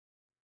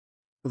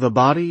The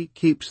Body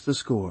Keeps the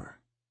Score.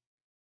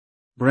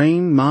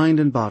 Brain, Mind,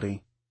 and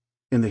Body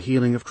in the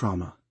Healing of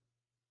Trauma.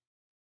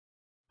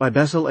 By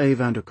Bessel A.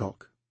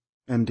 Kolk,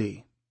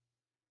 M.D.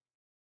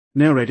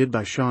 Narrated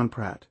by Sean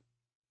Pratt.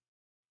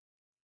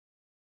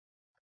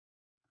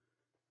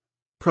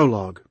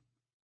 Prologue.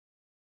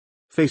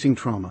 Facing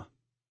Trauma.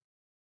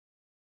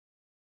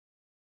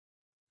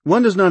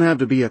 One does not have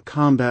to be a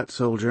combat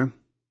soldier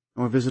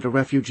or visit a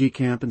refugee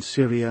camp in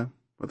Syria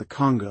or the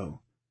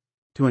Congo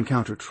to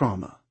encounter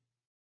trauma.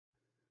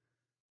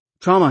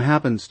 Trauma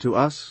happens to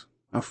us,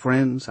 our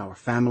friends, our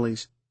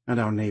families,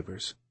 and our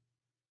neighbors.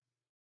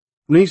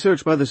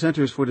 Research by the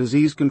Centers for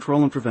Disease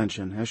Control and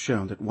Prevention has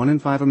shown that 1 in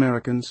 5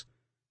 Americans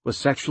was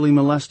sexually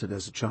molested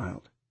as a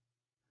child.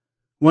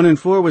 1 in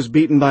 4 was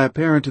beaten by a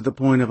parent to the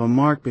point of a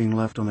mark being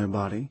left on their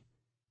body,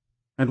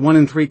 and 1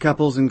 in 3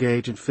 couples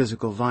engage in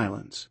physical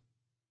violence.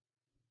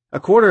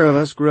 1/4 of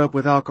us grew up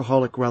with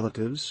alcoholic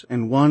relatives,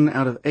 and 1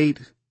 out of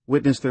 8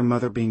 witnessed their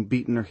mother being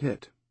beaten or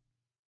hit.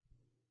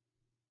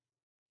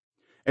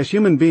 As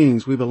human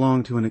beings, we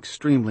belong to an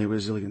extremely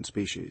resilient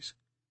species.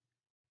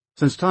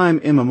 Since time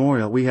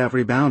immemorial, we have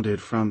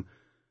rebounded from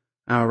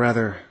our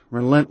rather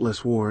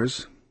relentless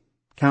wars,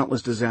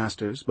 countless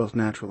disasters, both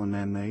natural and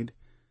man-made,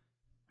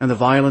 and the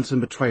violence and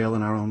betrayal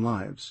in our own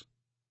lives.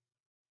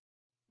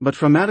 But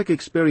traumatic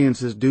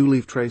experiences do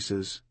leave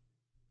traces,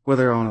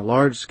 whether on a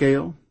large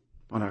scale,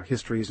 on our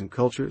histories and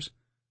cultures,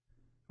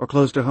 or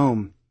close to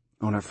home,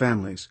 on our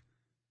families,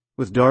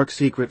 with dark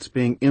secrets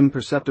being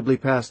imperceptibly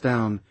passed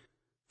down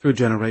through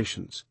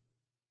generations.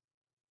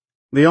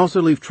 They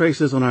also leave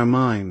traces on our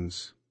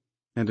minds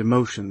and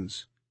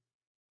emotions,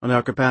 on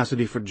our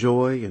capacity for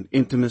joy and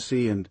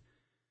intimacy, and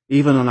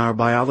even on our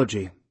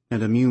biology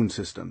and immune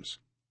systems.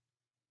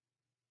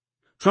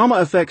 Trauma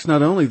affects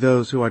not only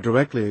those who are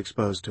directly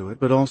exposed to it,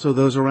 but also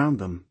those around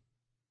them.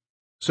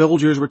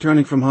 Soldiers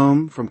returning from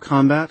home from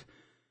combat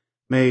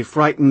may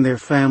frighten their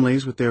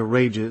families with their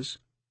rages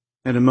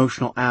and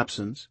emotional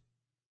absence.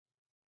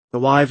 The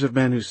wives of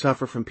men who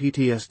suffer from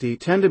PTSD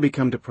tend to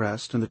become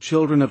depressed, and the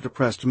children of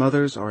depressed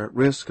mothers are at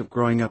risk of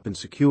growing up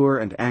insecure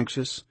and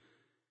anxious.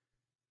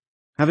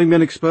 Having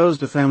been exposed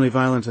to family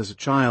violence as a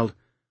child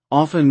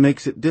often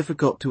makes it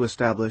difficult to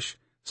establish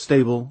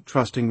stable,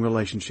 trusting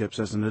relationships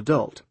as an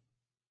adult.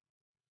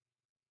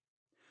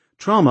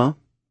 Trauma,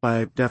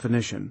 by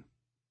definition,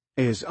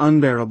 is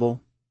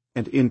unbearable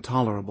and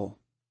intolerable.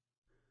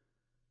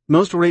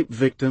 Most rape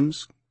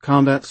victims,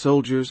 combat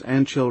soldiers,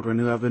 and children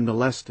who have been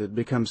molested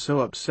become so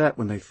upset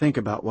when they think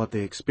about what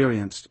they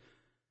experienced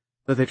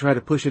that they try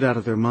to push it out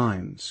of their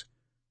minds,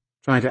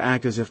 trying to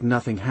act as if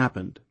nothing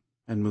happened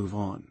and move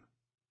on.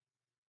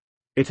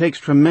 It takes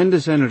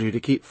tremendous energy to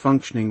keep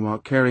functioning while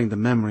carrying the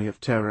memory of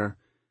terror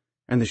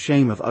and the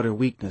shame of utter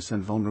weakness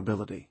and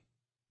vulnerability.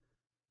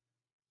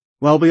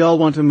 While we all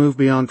want to move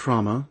beyond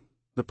trauma,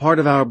 the part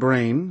of our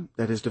brain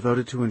that is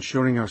devoted to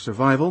ensuring our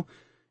survival,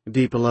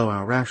 deep below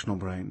our rational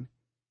brain,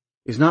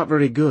 is not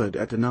very good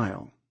at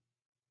denial.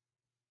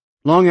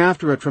 Long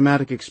after a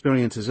traumatic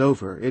experience is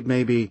over, it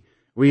may be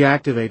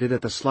reactivated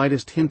at the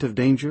slightest hint of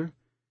danger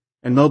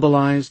and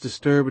mobilize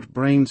disturbed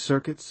brain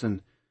circuits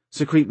and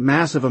secrete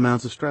massive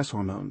amounts of stress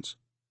hormones.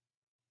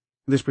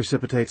 This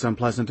precipitates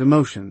unpleasant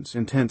emotions,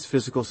 intense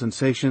physical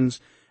sensations,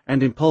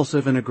 and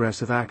impulsive and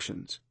aggressive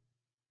actions.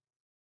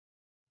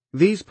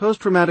 These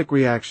post-traumatic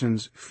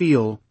reactions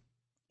feel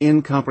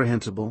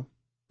incomprehensible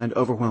and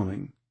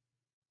overwhelming.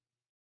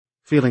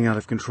 Feeling out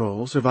of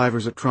control,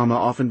 survivors of trauma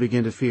often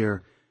begin to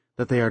fear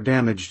that they are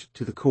damaged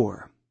to the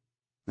core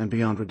and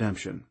beyond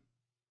redemption.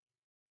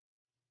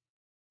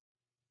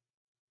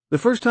 The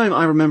first time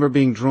I remember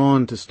being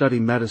drawn to study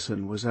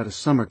medicine was at a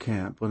summer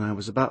camp when I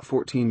was about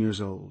 14 years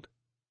old.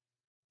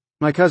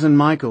 My cousin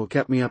Michael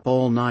kept me up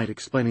all night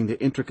explaining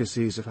the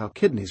intricacies of how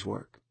kidneys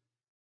work,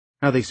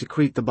 how they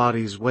secrete the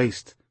body's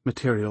waste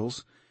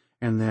materials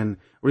and then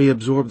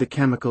reabsorb the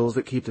chemicals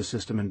that keep the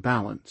system in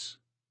balance.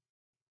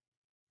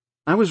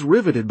 I was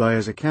riveted by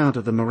his account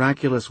of the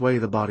miraculous way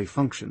the body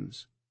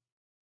functions.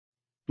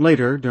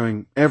 Later,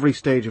 during every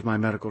stage of my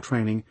medical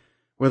training,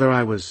 whether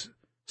I was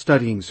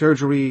studying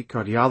surgery,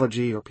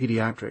 cardiology, or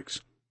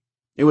pediatrics,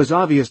 it was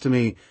obvious to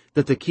me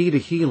that the key to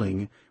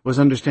healing was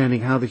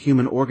understanding how the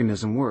human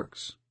organism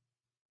works.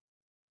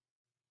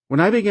 When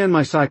I began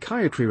my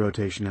psychiatry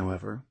rotation,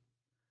 however,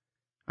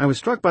 I was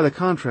struck by the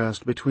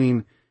contrast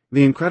between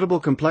the incredible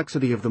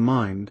complexity of the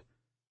mind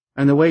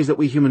and the ways that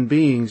we human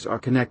beings are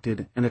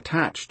connected and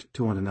attached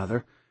to one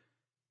another,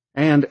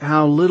 and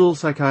how little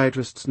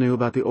psychiatrists knew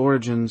about the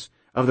origins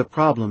of the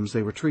problems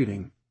they were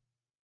treating.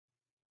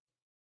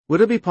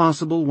 Would it be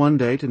possible one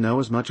day to know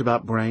as much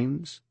about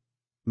brains,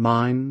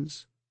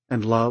 minds,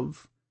 and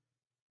love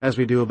as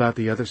we do about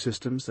the other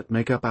systems that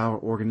make up our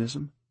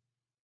organism?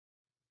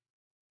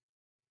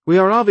 We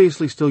are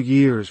obviously still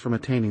years from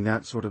attaining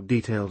that sort of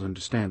detailed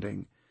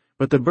understanding,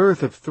 but the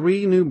birth of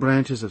 3 new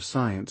branches of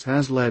science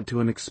has led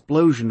to an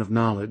explosion of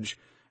knowledge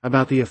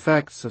about the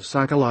effects of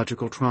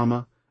psychological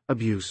trauma,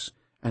 abuse,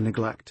 and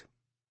neglect.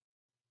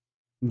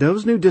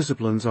 Those new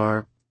disciplines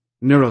are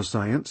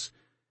neuroscience,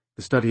 the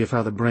the study of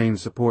how the brain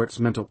supports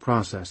mental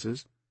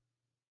processes.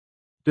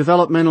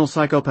 Developmental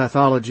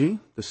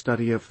psychopathology, the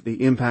study of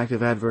the impact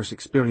of adverse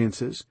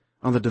experiences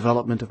on the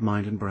development of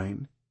mind and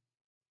brain.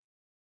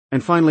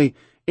 And finally,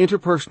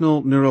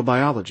 interpersonal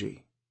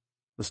neurobiology,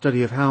 the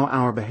study of how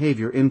our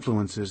behavior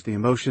influences the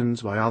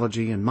emotions,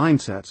 biology, and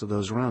mindsets of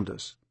those around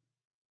us.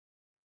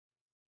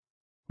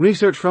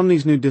 Research from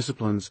these new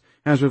disciplines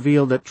has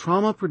revealed that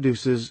trauma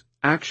produces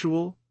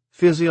actual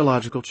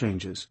physiological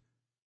changes,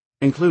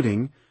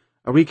 including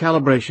a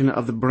recalibration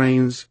of the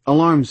brain's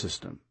alarm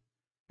system,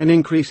 an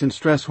increase in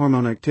stress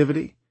hormone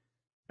activity,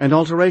 and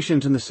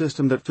alterations in the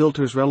system that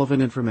filters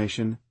relevant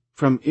information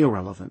from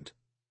irrelevant.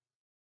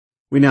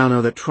 We now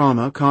know that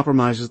trauma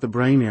compromises the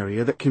brain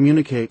area that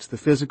communicates the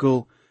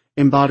physical,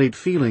 embodied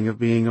feeling of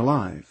being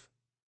alive.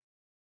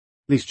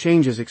 These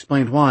changes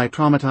explain why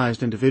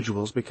traumatized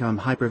individuals become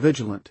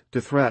hypervigilant to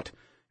threat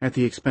at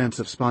the expense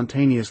of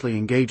spontaneously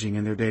engaging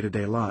in their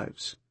day-to-day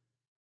lives.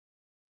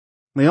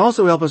 They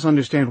also help us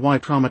understand why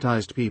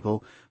traumatized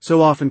people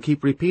so often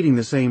keep repeating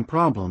the same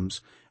problems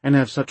and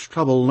have such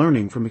trouble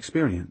learning from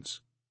experience.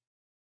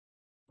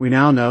 We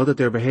now know that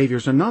their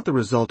behaviors are not the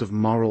result of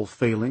moral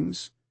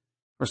failings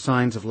or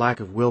signs of lack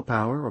of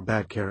willpower or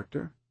bad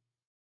character.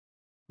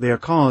 They are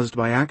caused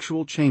by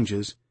actual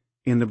changes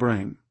in the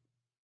brain.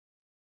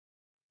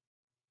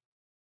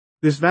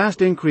 This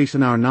vast increase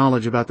in our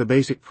knowledge about the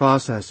basic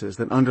processes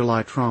that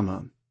underlie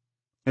trauma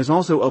has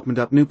also opened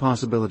up new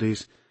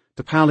possibilities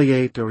to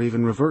palliate or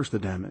even reverse the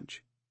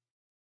damage.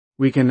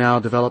 We can now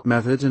develop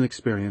methods and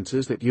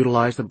experiences that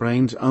utilize the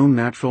brain's own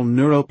natural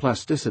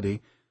neuroplasticity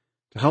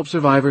to help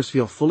survivors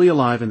feel fully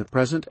alive in the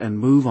present and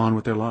move on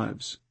with their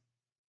lives.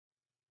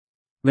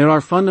 There are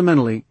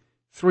fundamentally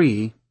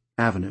 3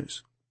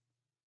 avenues.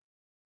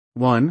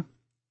 1.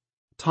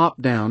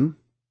 Top-down,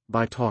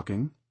 by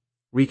talking,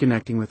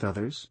 reconnecting with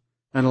others,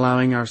 and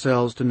allowing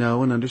ourselves to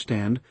know and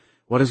understand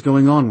what is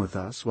going on with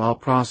us while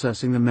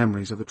processing the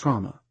memories of the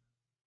trauma.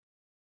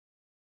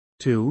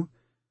 2.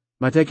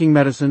 By taking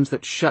medicines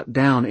that shut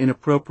down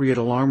inappropriate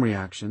alarm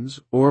reactions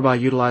or by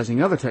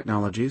utilizing other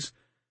technologies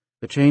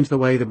that change the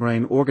way the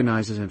brain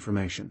organizes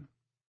information.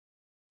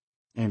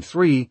 And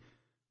 3.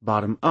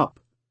 Bottom up,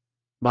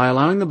 by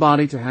allowing the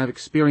body to have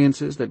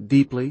experiences that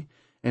deeply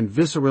and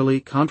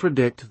viscerally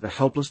contradict the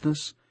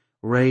helplessness,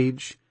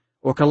 rage,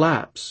 or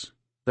collapse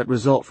that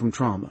result from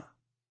trauma.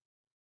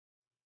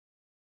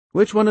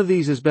 Which one of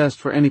these is best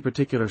for any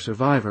particular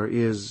survivor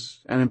is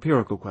an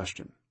empirical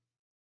question.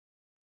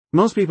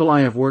 Most people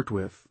I have worked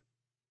with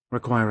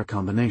require a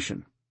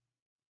combination.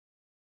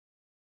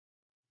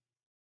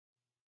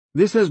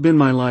 This has been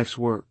my life's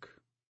work.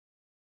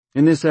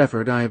 In this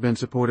effort, I have been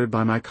supported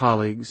by my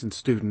colleagues and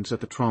students at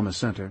the Trauma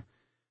Center,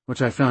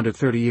 which I founded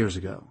 30 years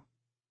ago.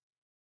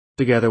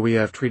 Together, we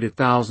have treated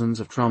thousands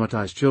of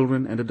traumatized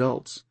children and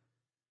adults,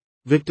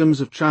 victims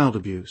of child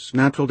abuse,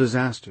 natural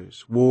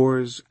disasters,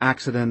 wars,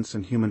 accidents,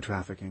 and human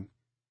trafficking,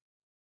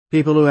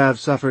 people who have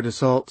suffered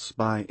assaults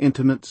by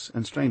intimates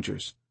and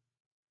strangers.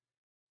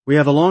 We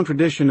have a long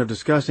tradition of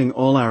discussing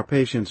all our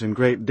patients in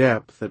great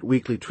depth at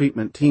weekly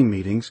treatment team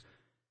meetings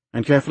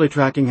and carefully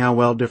tracking how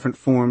well different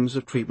forms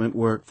of treatment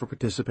work for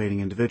participating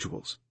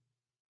individuals.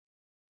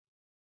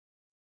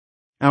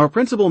 Our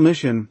principal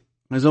mission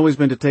has always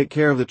been to take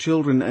care of the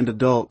children and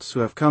adults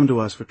who have come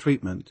to us for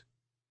treatment.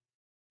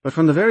 But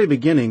from the very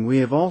beginning, we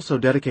have also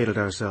dedicated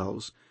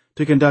ourselves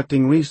to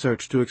conducting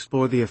research to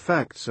explore the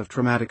effects of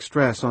traumatic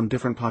stress on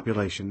different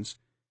populations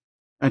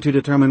and to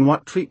determine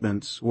what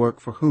treatments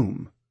work for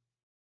whom.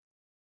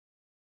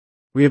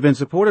 We have been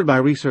supported by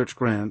research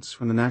grants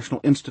from the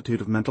National Institute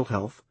of Mental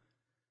Health,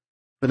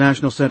 the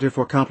National Center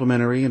for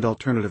Complementary and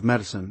Alternative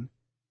Medicine,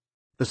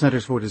 the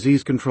Centers for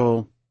Disease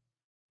Control,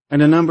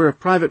 and a number of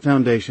private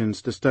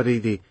foundations to study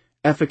the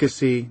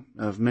efficacy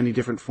of many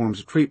different forms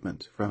of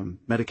treatment, from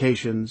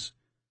medications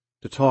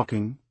to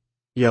talking,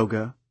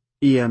 yoga,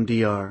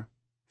 EMDR,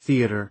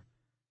 theater,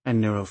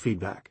 and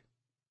neurofeedback.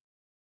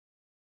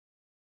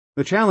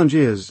 The challenge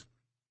is,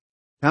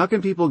 how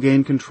can people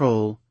gain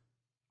control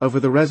over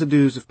the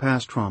residues of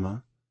past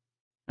trauma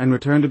and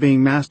return to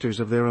being masters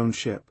of their own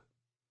ship?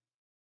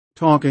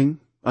 Talking,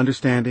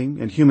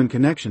 understanding, and human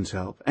connections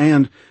help,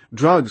 and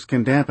drugs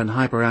can dampen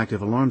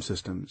hyperactive alarm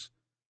systems.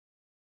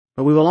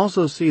 But we will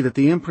also see that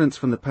the imprints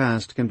from the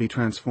past can be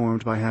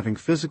transformed by having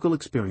physical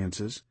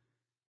experiences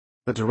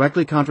that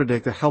directly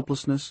contradict the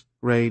helplessness,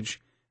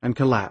 rage, and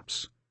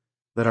collapse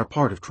that are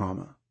part of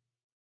trauma,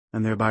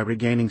 and thereby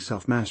regaining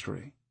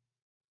self-mastery.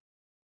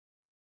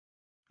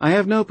 I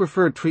have no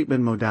preferred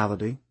treatment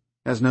modality,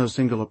 as no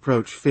single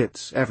approach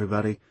fits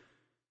everybody,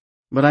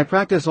 but I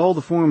practice all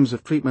the forms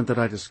of treatment that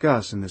I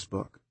discuss in this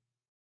book.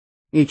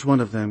 Each one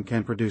of them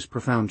can produce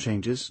profound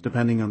changes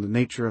depending on the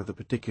nature of the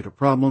particular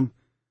problem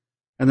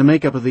and the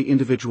makeup of the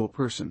individual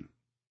person.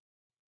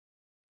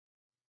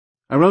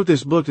 I wrote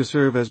this book to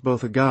serve as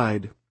both a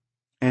guide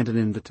and an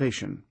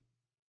invitation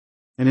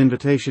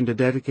to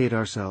dedicate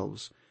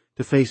ourselves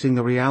to facing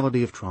the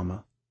reality of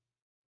trauma,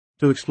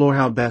 to explore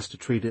how best to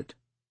treat it,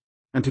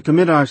 and to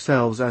commit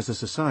ourselves as a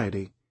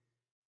society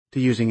to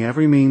using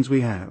every means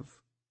we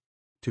have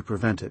to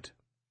prevent it.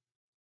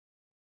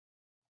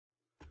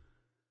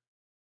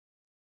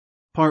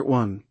 Part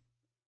 1.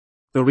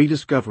 The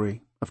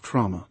Rediscovery of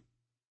Trauma.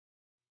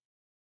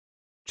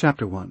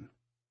 Chapter 1.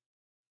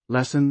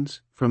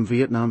 Lessons from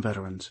Vietnam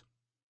Veterans.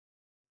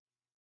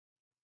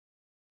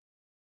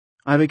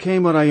 I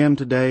became what I am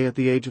today at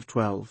the age of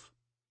 12,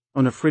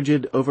 on a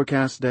frigid,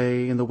 overcast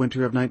day in the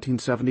winter of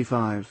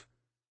 1975.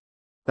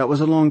 That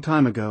was a long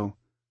time ago,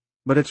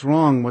 but it's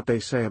wrong what they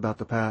say about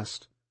the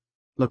past.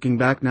 Looking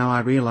back now, I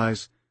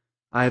realize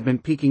I have been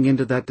peeking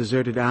into that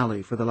deserted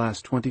alley for the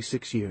last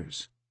 26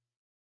 years.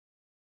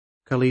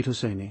 Khalid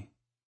Hosseini,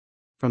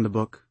 from the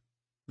book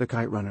The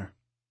Kite Runner.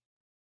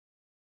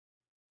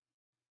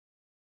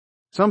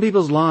 Some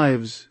people's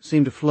lives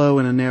seem to flow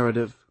in a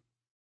narrative.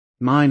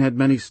 Mine had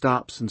many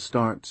stops and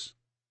starts.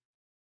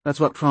 That's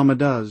what trauma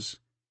does.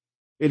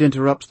 It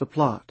interrupts the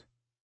plot.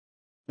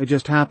 It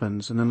just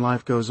happens, and then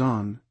life goes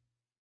on.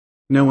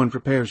 No one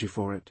prepares you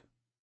for it.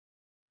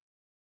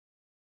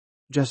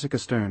 Jessica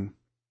Stern,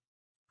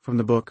 from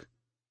the book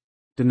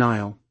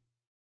Denial,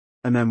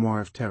 a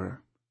Memoir of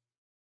Terror.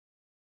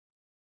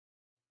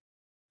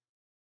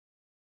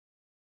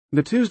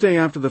 The Tuesday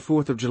after the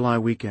 4th of July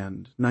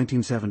weekend,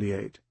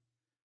 1978,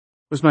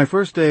 was my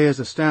first day as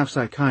a staff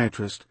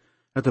psychiatrist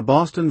at the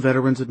Boston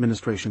Veterans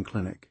Administration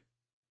Clinic.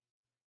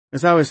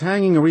 As I was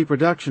hanging a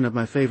reproduction of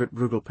my favorite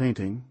Bruegel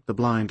painting, The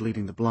Blind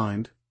Leading the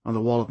Blind, on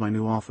the wall of my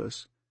new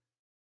office,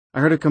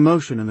 I heard a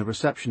commotion in the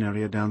reception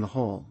area down the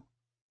hall.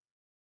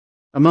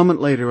 A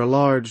moment later, a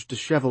large,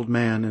 disheveled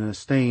man in a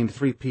stained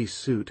three-piece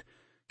suit,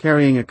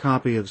 carrying a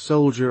copy of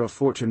Soldier of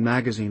Fortune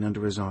magazine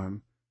under his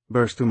arm,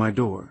 burst through my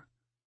door.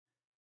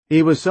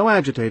 He was so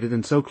agitated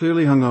and so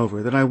clearly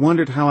hungover that I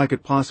wondered how I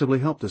could possibly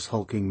help this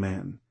hulking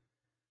man.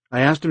 I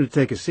asked him to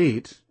take a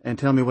seat and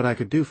tell me what I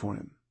could do for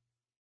him.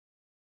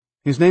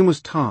 His name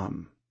was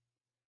Tom.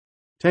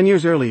 10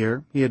 years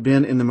earlier, he had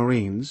been in the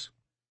Marines,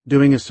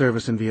 doing his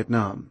service in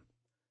Vietnam.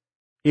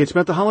 He had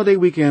spent the holiday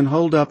weekend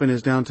holed up in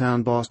his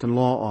downtown Boston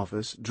law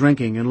office,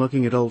 drinking and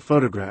looking at old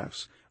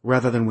photographs,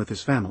 rather than with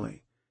his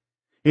family.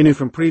 He knew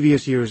from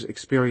previous years'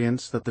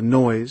 experience that the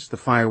noise, the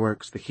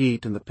fireworks, the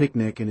heat, and the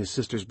picnic in his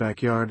sister's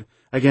backyard,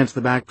 against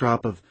the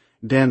backdrop of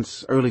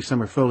dense, early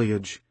summer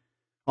foliage,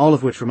 all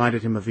of which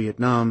reminded him of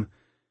Vietnam,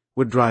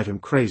 would drive him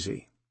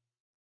crazy.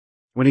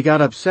 When he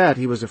got upset,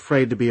 he was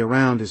afraid to be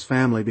around his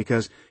family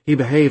because he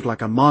behaved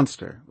like a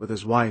monster with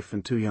his wife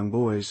and 2 young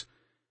boys.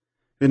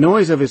 The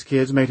noise of his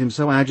kids made him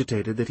so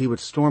agitated that he would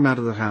storm out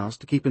of the house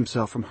to keep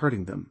himself from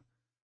hurting them.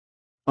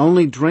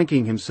 Only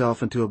drinking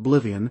himself into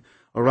oblivion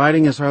or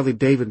riding his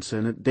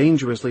Harley-Davidson at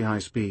dangerously high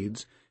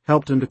speeds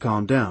helped him to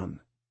calm down.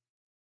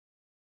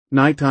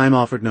 Nighttime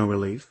offered no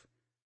relief.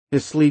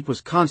 His sleep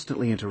was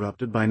constantly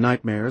interrupted by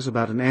nightmares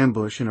about an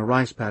ambush in a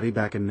rice paddy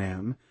back in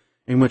Nam,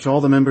 in which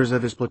all the members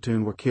of his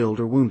platoon were killed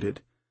or wounded.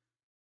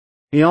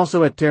 He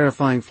also had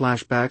terrifying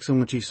flashbacks in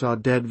which he saw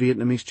dead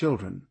Vietnamese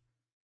children.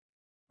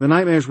 The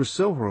nightmares were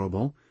so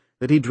horrible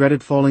that he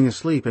dreaded falling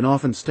asleep and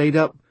often stayed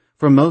up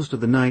for most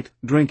of the night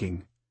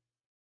drinking.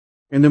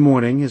 In the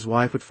morning, his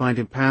wife would find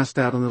him passed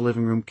out on the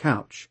living room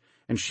couch,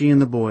 and she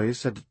and the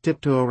boys had to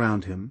tiptoe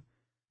around him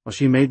while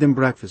she made them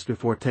breakfast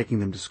before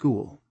taking them to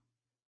school.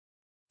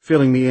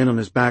 Filling me in on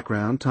his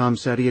background, Tom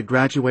said he had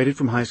graduated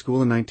from high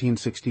school in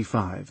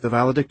 1965, the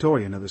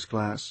valedictorian of his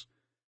class.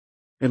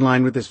 In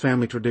line with his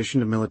family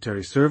tradition of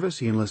military service,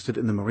 he enlisted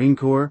in the Marine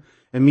Corps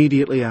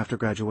immediately after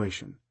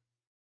graduation.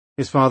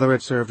 His father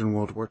had served in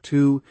World War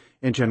II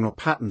in General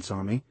Patton's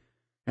army,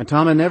 and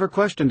Tom had never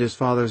questioned his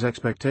father's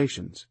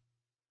expectations.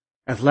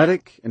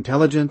 Athletic,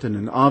 intelligent, and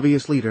an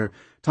obvious leader,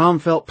 Tom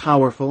felt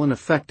powerful and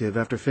effective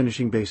after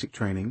finishing basic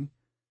training,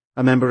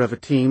 a member of a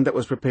team that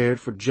was prepared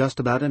for just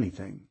about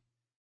anything.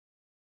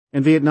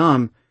 In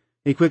Vietnam,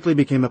 he quickly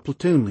became a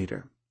platoon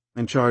leader,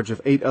 in charge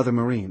of 8 other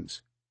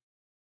Marines.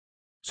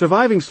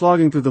 Surviving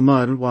slogging through the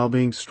mud while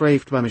being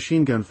strafed by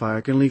machine gun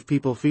fire can leave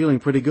people feeling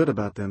pretty good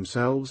about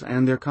themselves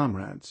and their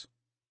comrades.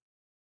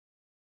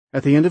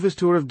 At the end of his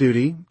tour of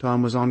duty,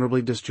 Tom was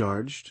honorably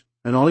discharged,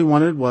 and all he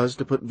wanted was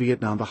to put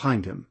Vietnam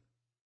behind him.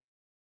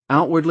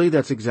 Outwardly,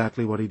 that's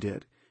exactly what he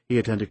did. He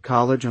attended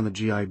college on the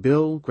GI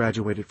Bill,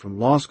 graduated from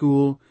law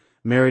school,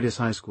 married his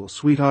high school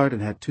sweetheart,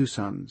 and had 2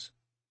 sons.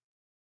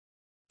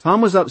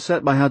 Tom was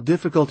upset by how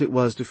difficult it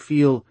was to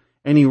feel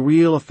any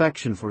real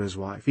affection for his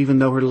wife, even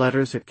though her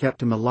letters had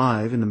kept him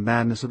alive in the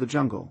madness of the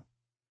jungle.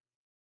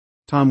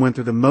 Tom went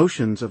through the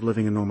motions of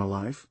living a normal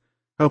life,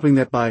 hoping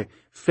that by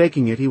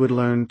faking it he would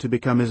learn to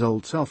become his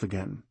old self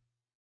again.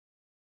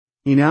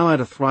 He now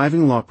had a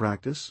thriving law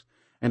practice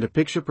and a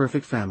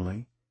picture-perfect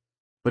family,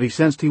 but he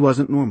sensed he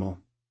wasn't normal.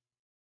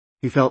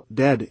 He felt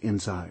dead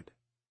inside.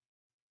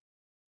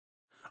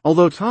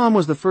 Although Tom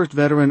was the first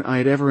veteran I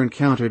had ever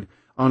encountered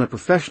on a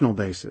professional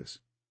basis,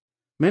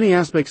 many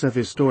aspects of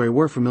his story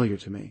were familiar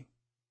to me.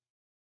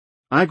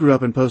 I grew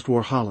up in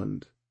post-war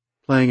Holland,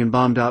 playing in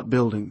bombed-out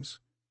buildings,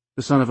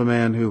 the son of a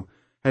man who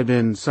had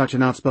been such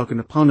an outspoken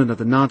opponent of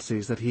the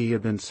Nazis that he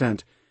had been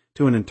sent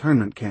to an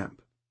internment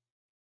camp.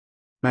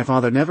 My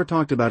father never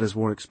talked about his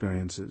war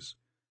experiences,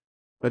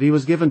 but he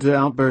was given to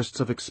outbursts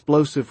of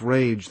explosive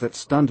rage that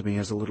stunned me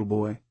as a little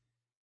boy.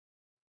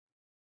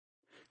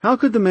 How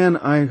could the man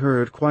I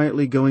heard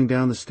quietly going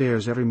down the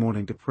stairs every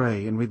morning to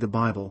pray and read the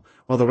Bible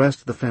while the rest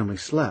of the family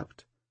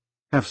slept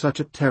have such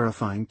a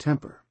terrifying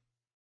temper?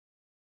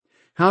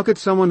 How could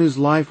someone whose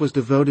life was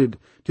devoted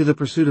to the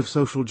pursuit of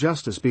social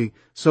justice be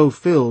so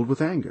filled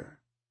with anger?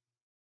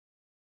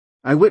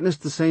 I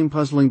witnessed the same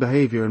puzzling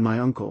behavior in my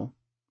uncle,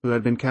 who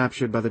had been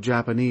captured by the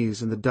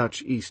Japanese in the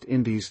Dutch East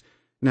Indies,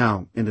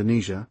 now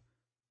Indonesia,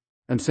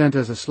 and sent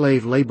as a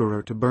slave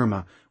laborer to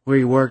Burma, where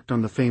he worked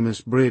on the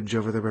famous bridge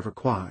over the River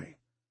Kwai.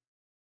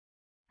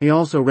 He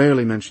also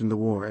rarely mentioned the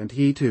war, and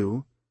he,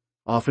 too,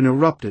 often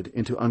erupted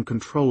into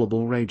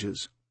uncontrollable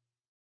rages.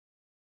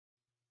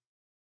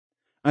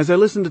 As I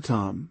listened to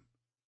Tom,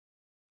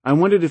 I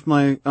wondered if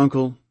my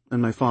uncle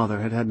and my father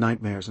had had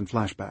nightmares and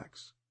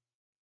flashbacks,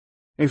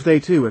 if they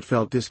too had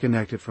felt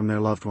disconnected from their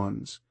loved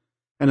ones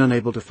and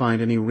unable to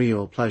find any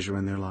real pleasure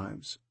in their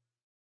lives.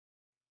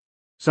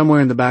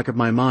 Somewhere in the back of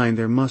my mind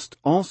there must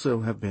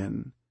also have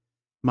been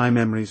my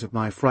memories of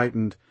my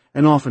frightened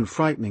and often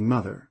frightening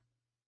mother,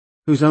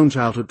 whose own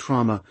childhood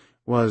trauma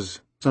was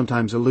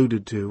sometimes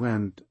alluded to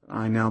and,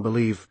 I now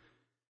believe,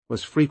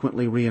 was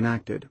frequently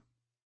reenacted.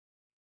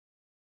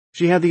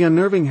 She had the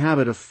unnerving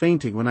habit of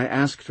fainting when I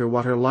asked her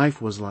what her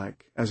life was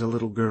like as a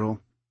little girl,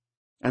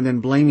 and then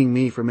blaming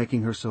me for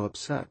making her so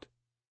upset.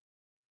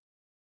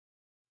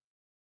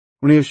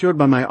 Reassured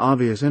by my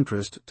obvious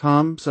interest,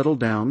 Tom settled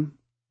down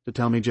to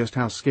tell me just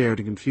how scared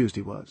and confused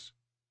he was.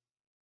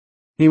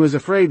 He was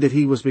afraid that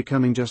he was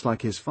becoming just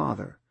like his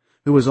father,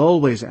 who was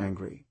always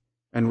angry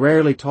and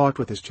rarely talked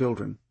with his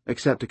children,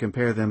 except to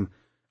compare them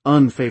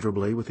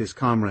unfavorably with his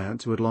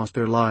comrades who had lost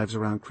their lives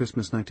around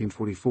Christmas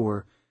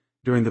 1944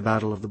 during the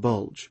Battle of the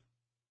Bulge.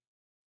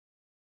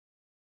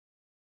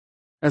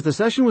 As the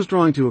session was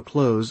drawing to a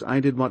close, I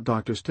did what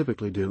doctors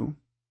typically do.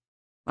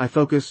 I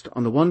focused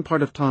on the one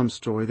part of Tom's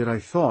story that I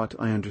thought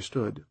I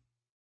understood: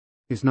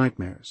 his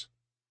nightmares.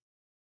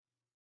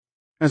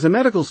 As a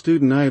medical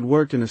student, I had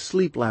worked in a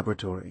sleep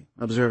laboratory,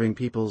 observing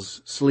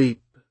people's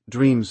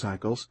sleep-dream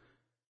cycles,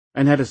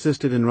 and had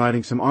assisted in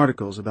writing some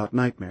articles about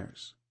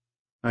nightmares.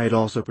 I had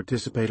also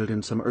participated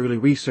in some early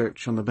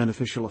research on the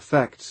beneficial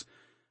effects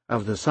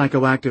of the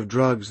psychoactive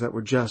drugs that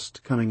were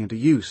just coming into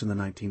use in the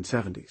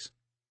 1970s.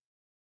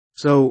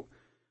 So,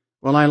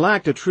 while I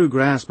lacked a true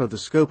grasp of the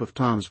scope of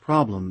Tom's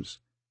problems,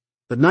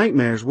 the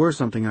nightmares were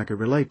something I could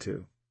relate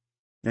to,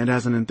 and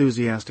as an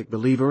enthusiastic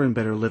believer in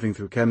better living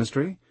through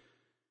chemistry,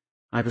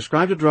 I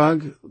prescribed a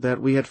drug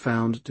that we had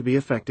found to be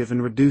effective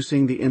in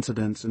reducing the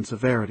incidence and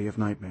severity of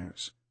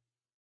nightmares.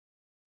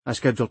 I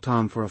scheduled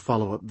Tom for a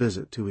follow-up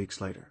visit 2 weeks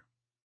later.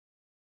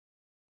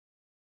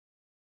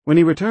 When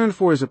he returned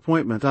for his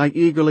appointment, I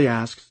eagerly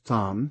asked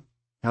Tom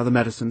how the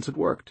medicines had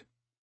worked.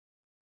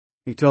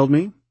 He told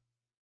me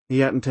he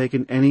hadn't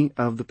taken any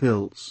of the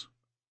pills.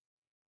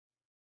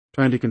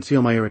 Trying to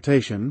conceal my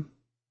irritation,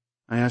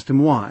 I asked him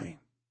why.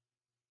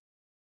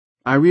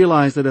 "I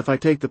realize that if I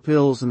take the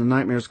pills and the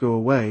nightmares go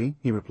away,"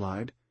 he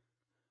replied,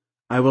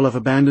 "I will have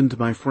abandoned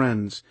my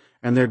friends,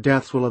 and their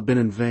deaths will have been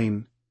in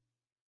vain.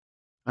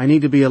 I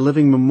need to be a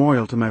living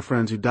memorial to my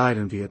friends who died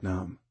in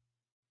Vietnam."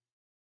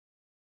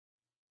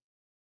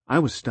 I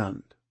was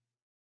stunned.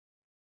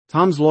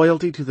 Tom's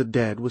loyalty to the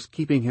dead was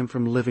keeping him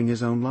from living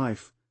his own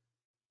life,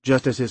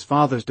 just as his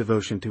father's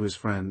devotion to his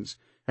friends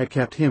had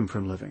kept him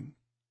from living.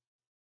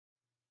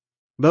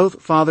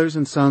 Both father's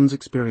and son's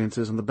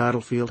experiences on the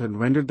battlefield had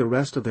rendered the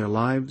rest of their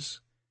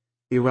lives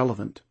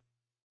irrelevant.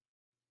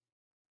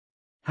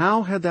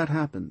 How had that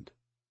happened,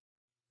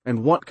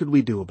 and what could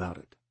we do about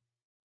it?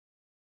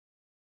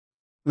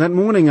 That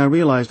morning I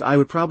realized I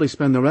would probably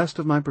spend the rest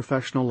of my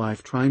professional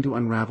life trying to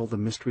unravel the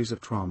mysteries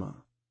of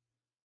trauma.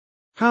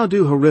 How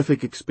do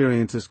horrific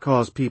experiences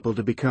cause people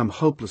to become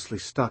hopelessly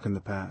stuck in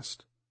the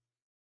past?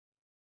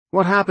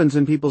 What happens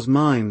in people's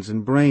minds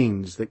and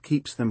brains that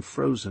keeps them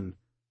frozen,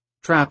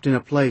 trapped in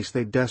a place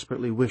they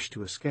desperately wish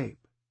to escape?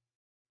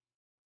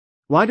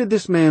 Why did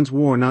this man's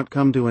war not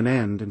come to an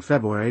end in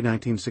February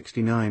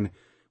 1969,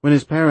 when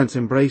his parents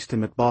embraced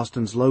him at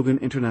Boston's Logan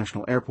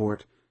International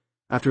Airport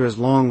after his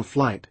long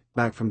flight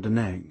back from Da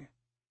Nang?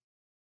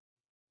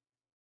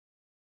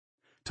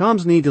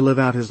 Tom's need to live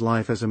out his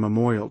life as a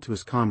memorial to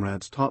his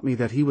comrades taught me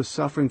that he was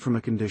suffering from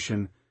a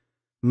condition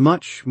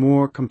much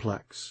more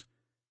complex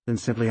than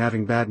simply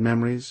having bad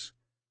memories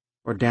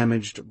or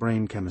damaged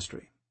brain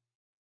chemistry,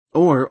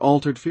 or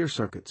altered fear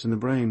circuits in the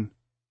brain.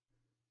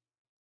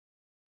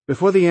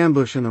 Before the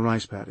ambush in the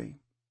rice paddy,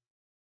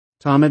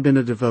 Tom had been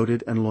a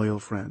devoted and loyal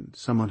friend,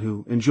 someone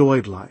who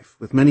enjoyed life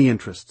with many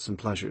interests and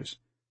pleasures.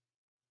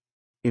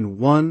 In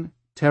one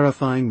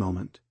terrifying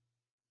moment,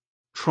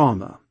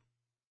 trauma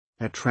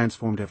had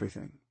transformed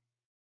everything.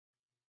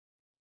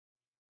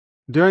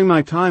 During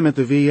my time at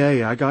the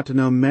VA, I got to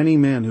know many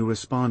men who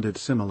responded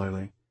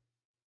similarly.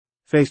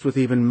 Faced with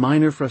even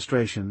minor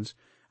frustrations,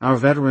 our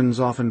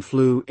veterans often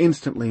flew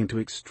instantly into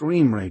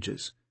extreme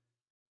rages.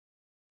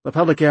 The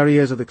public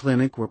areas of the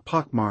clinic were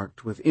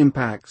pockmarked with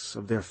impacts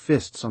of their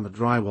fists on the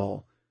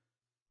drywall,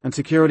 and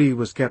security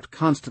was kept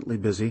constantly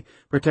busy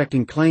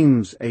protecting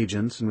claims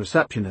agents and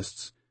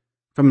receptionists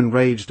from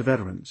enraged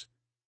veterans.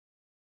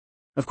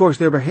 Of course,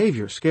 their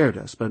behavior scared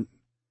us, but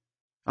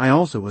I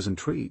also was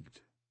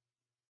intrigued.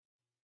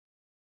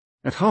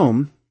 At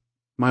home,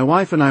 my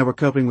wife and I were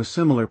coping with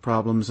similar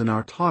problems in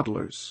our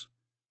toddlers,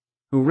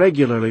 who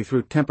regularly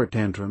threw temper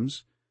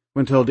tantrums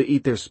when told to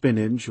eat their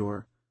spinach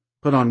or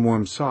put on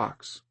warm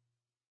socks.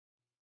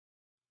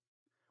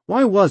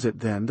 Why was it,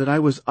 then, that I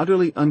was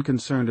utterly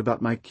unconcerned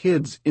about my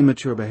kids'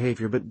 immature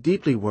behavior, but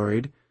deeply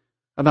worried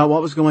about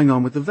what was going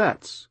on with the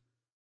vets,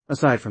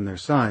 aside from their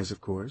size,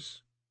 of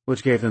course,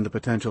 which gave them the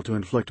potential to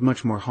inflict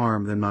much more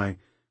harm than my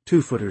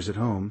two-footers at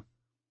home?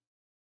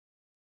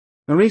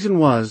 The reason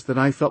was that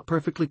I felt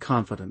perfectly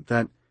confident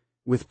that,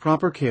 with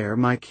proper care,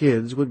 my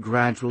kids would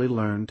gradually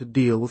learn to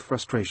deal with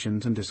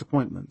frustrations and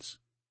disappointments.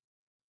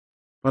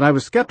 But I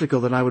was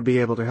skeptical that I would be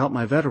able to help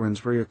my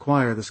veterans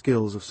reacquire the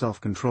skills of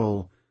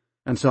self-control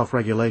and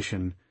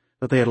self-regulation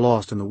that they had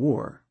lost in the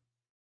war.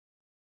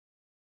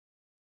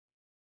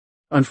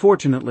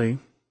 Unfortunately,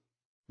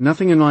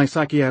 nothing in my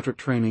psychiatric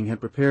training had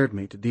prepared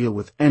me to deal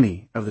with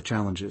any of the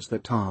challenges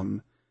that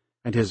Tom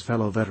and his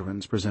fellow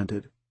veterans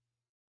presented.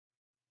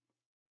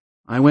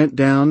 I went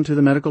down to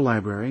the medical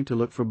library to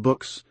look for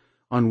books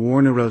on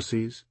war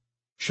neuroses,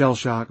 shell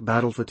shock,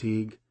 battle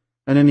fatigue,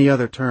 and any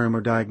other term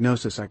or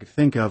diagnosis I could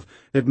think of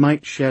that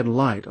might shed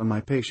light on my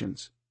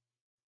patients.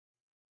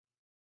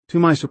 To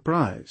my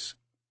surprise,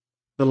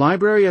 the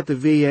library at the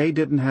VA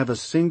didn't have a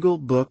single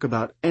book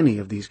about any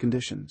of these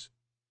conditions.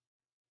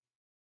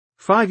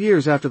 5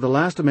 years after the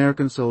last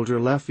American soldier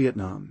left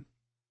Vietnam,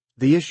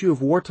 the issue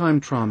of wartime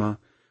trauma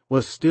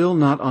was still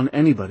not on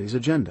anybody's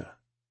agenda.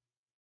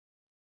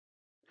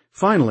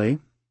 Finally,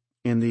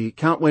 in the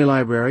Countway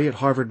Library at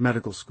Harvard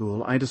Medical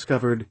School, I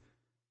discovered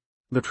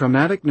The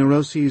Traumatic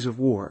Neuroses of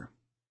War,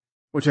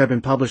 which had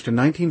been published in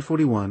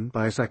 1941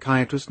 by a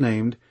psychiatrist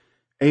named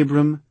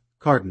Abram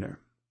Kardner.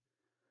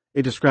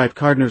 It described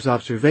Kardner's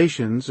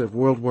observations of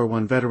World War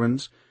I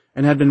veterans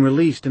and had been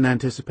released in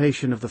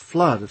anticipation of the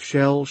flood of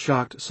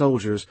shell-shocked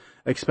soldiers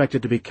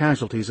expected to be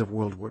casualties of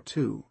World War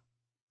II.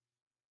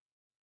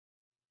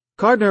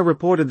 Kardner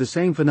reported the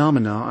same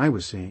phenomena I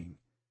was seeing.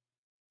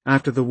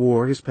 After the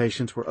war, his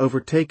patients were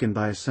overtaken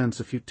by a sense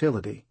of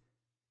futility.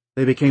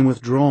 They became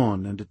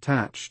withdrawn and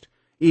detached,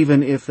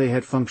 even if they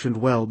had functioned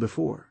well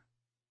before.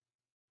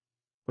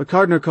 What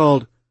Kardner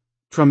called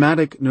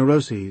traumatic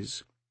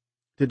neuroses,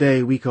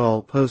 today we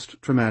call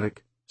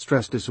post-traumatic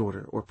stress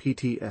disorder, or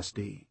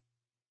PTSD.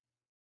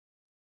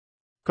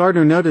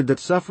 Kardner noted that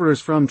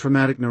sufferers from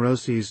traumatic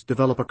neuroses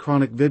develop a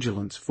chronic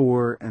vigilance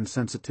for and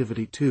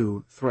sensitivity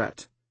to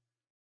threat.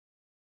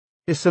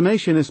 His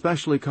summation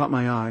especially caught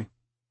my eye.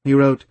 He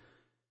wrote,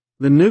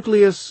 "The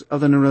nucleus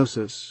of the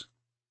neurosis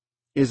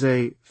is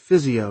a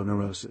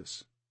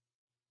physioneurosis."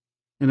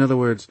 In other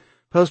words,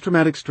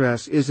 post-traumatic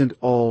stress isn't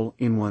all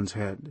in one's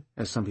head,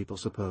 as some people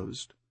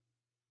supposed,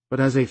 but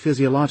has a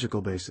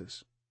physiological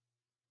basis.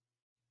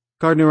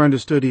 Kardner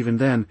understood even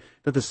then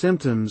that the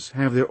symptoms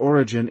have their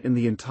origin in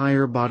the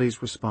entire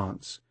body's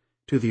response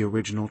to the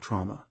original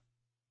trauma.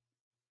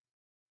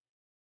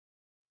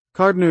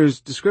 Kardner's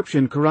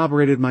description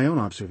corroborated my own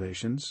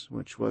observations,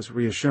 which was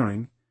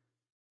reassuring,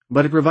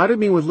 but it provided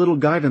me with little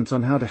guidance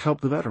on how to help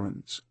the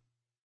veterans.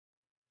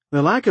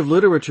 The lack of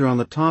literature on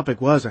the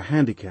topic was a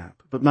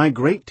handicap, but my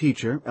great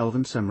teacher,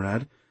 Elvin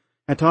Semrad,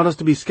 had taught us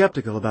to be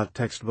skeptical about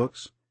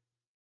textbooks.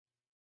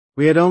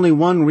 We had only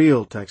one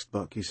real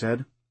textbook, he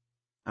said,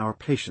 our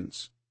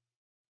patients.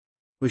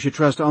 We should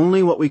trust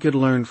only what we could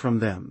learn from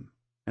them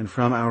and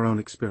from our own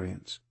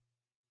experience.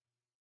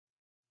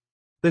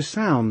 This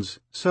sounds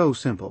so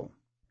simple.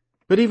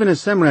 But even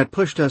as Semrad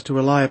pushed us to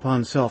rely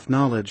upon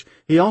self-knowledge,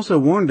 he also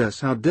warned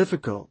us how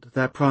difficult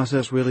that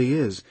process really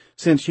is,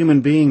 since human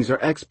beings are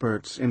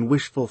experts in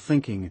wishful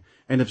thinking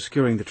and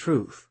obscuring the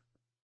truth.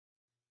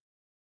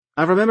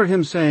 I remember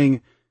him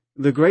saying,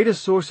 "The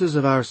greatest sources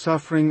of our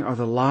suffering are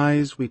the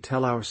lies we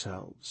tell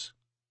ourselves."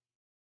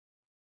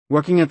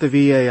 Working at the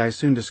VA, I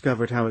soon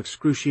discovered how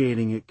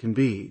excruciating it can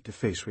be to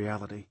face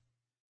reality.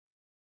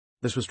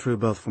 This was true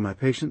both for my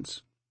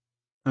patients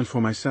and for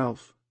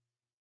myself.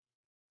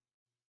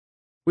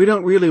 We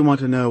don't really want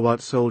to know what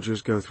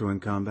soldiers go through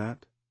in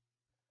combat.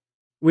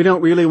 We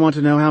don't really want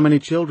to know how many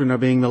children are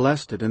being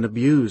molested and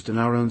abused in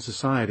our own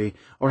society,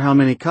 or how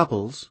many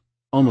couples,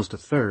 almost a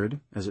third,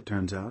 as it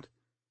turns out,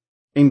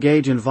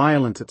 engage in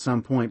violence at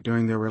some point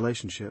during their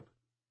relationship.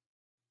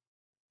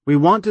 We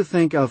want to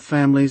think of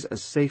families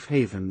as safe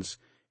havens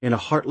in a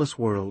heartless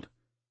world,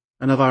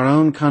 and of our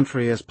own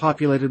country as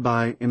populated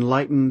by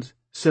enlightened,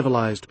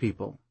 civilized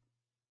people.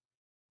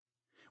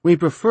 We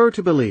prefer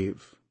to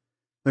believe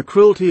that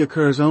cruelty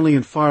occurs only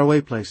in faraway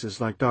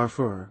places like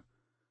Darfur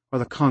or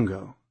the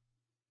Congo.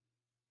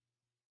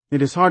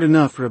 It is hard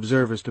enough for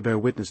observers to bear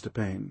witness to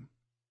pain.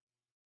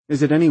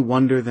 Is it any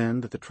wonder,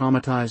 then, that the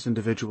traumatized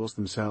individuals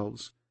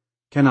themselves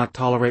cannot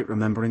tolerate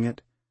remembering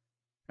it,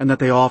 and that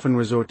they often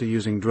resort to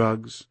using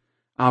drugs,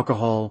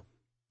 alcohol,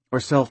 or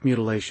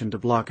self-mutilation to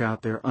block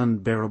out their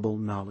unbearable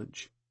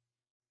knowledge?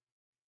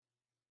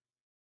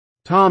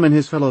 Tom and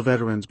his fellow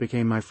veterans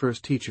became my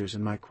first teachers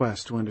in my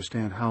quest to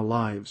understand how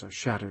lives are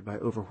shattered by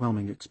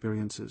overwhelming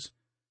experiences,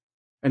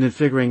 and in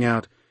figuring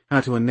out how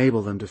to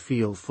enable them to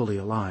feel fully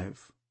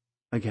alive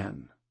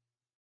again.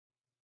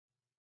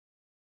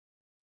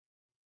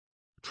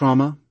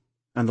 Trauma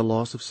and the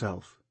loss of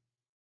self.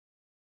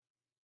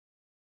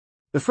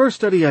 The first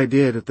study I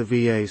did at the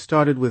VA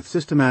started with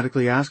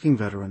systematically asking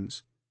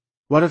veterans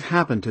what had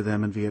happened to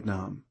them in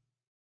Vietnam.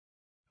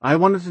 I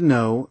wanted to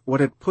know what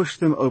had pushed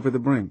them over the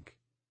brink,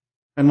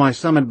 and why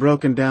some had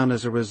broken down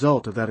as a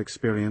result of that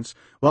experience,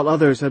 while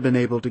others had been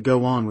able to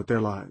go on with their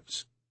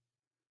lives.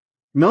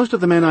 Most of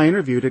the men I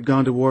interviewed had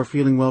gone to war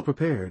feeling well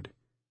prepared,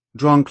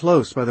 drawn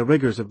close by the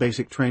rigors of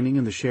basic training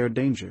and the shared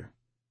danger.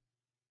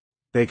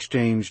 They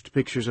exchanged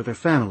pictures of their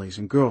families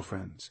and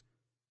girlfriends.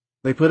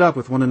 They put up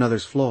with one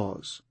another's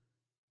flaws,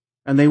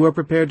 and they were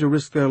prepared to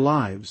risk their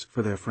lives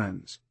for their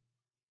friends.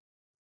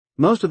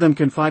 Most of them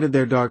confided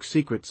their dark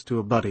secrets to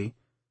a buddy,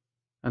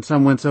 and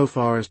some went so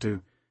far as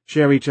to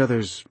share each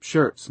other's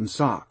shirts and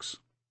socks.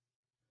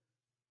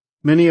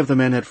 Many of the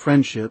men had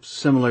friendships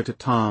similar to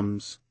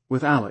Tom's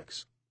with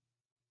Alex.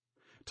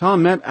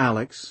 Tom met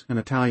Alex, an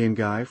Italian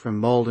guy from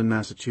Malden,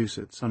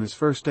 Massachusetts, on his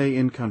first day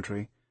in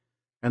country,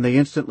 and they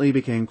instantly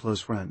became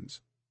close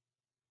friends.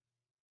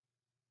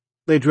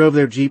 They drove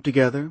their Jeep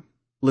together,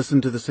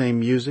 listened to the same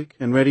music,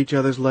 and read each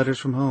other's letters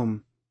from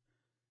home.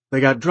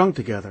 They got drunk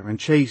together and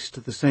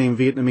chased the same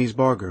Vietnamese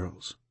bar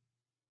girls.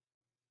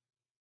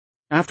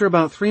 After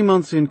about 3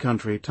 months in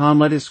country, Tom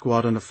led his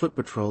squad on a foot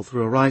patrol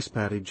through a rice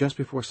paddy just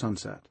before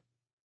sunset.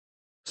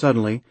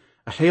 Suddenly,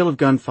 a hail of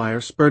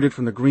gunfire spurted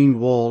from the green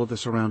wall of the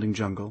surrounding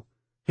jungle,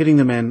 hitting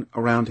the men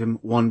around him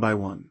one by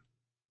one.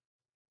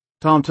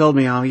 Tom told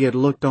me how he had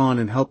looked on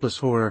in helpless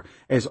horror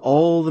as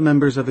all the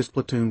members of his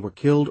platoon were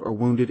killed or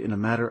wounded in a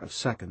matter of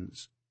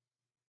seconds.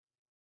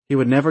 He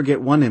would never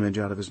get one image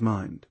out of his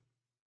mind: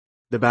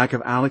 the back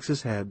of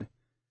Alex's head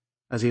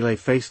as he lay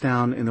face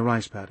down in the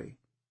rice paddy,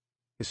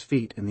 his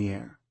feet in the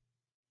air.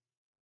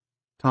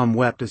 Tom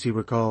wept as he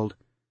recalled,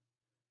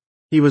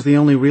 "He was the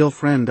only real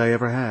friend I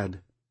ever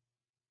had."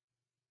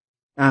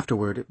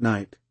 Afterward, at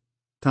night,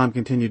 Tom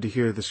continued to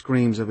hear the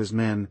screams of his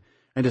men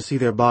and to see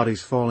their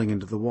bodies falling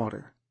into the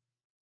water.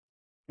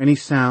 Any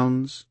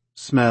sounds,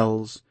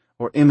 smells,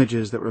 or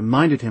images that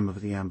reminded him of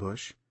the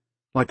ambush,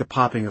 like the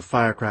popping of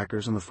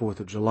firecrackers on the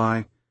 4th of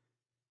July,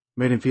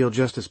 made him feel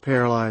just as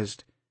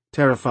paralyzed,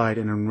 terrified,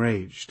 and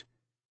enraged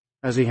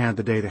as he had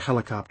the day the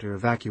helicopter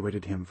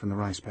evacuated him from the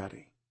rice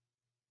paddy.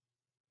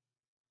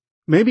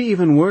 Maybe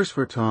even worse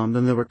for Tom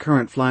than the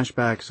recurrent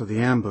flashbacks of the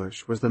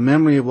ambush was the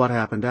memory of what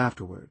happened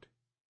afterward.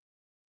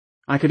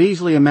 I could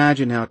easily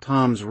imagine how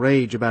Tom's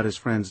rage about his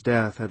friend's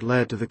death had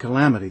led to the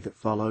calamity that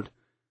followed.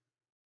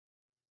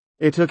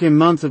 It took him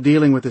months of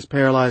dealing with this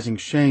paralyzing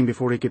shame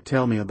before he could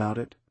tell me about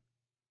it.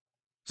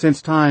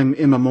 Since time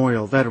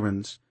immemorial,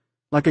 veterans,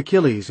 like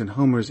Achilles in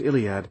Homer's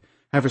Iliad,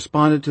 have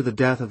responded to the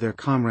death of their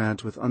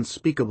comrades with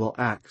unspeakable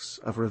acts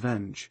of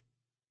revenge.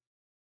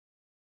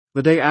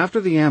 The day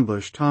after the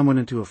ambush, Tom went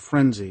into a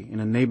frenzy in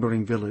a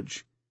neighboring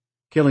village,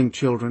 killing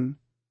children,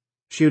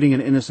 shooting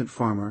an innocent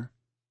farmer,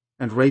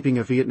 and raping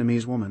a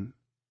Vietnamese woman.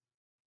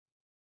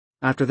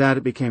 After that,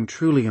 it became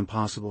truly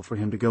impossible for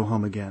him to go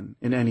home again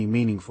in any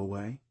meaningful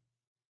way.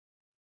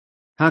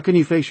 How can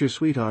you face your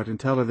sweetheart and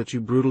tell her that you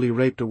brutally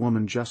raped a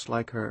woman just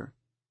like her,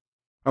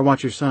 or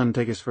watch your son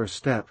take his first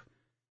step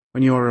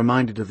when you are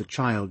reminded of the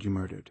child you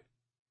murdered?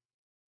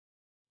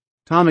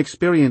 Tom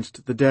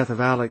experienced the death of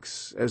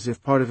Alex as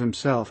if part of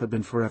himself had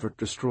been forever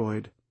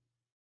destroyed.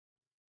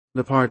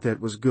 The part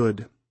that was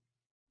good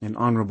and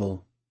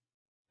honorable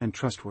and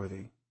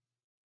trustworthy.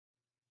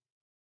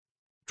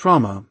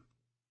 Trauma,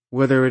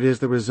 whether it is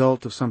the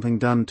result of something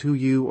done to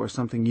you or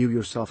something you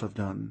yourself have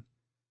done,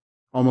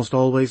 almost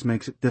always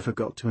makes it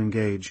difficult to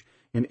engage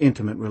in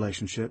intimate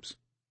relationships.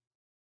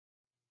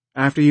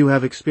 After you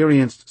have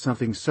experienced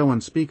something so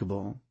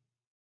unspeakable,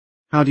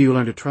 how do you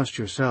learn to trust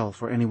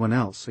yourself or anyone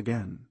else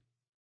again?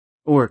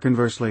 Or,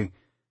 conversely,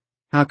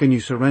 how can you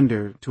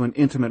surrender to an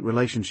intimate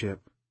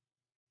relationship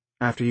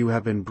after you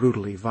have been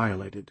brutally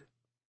violated?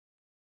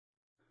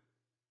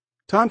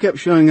 Tom kept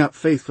showing up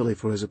faithfully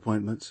for his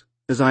appointments,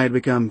 as I had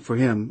become, for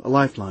him, a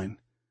lifeline,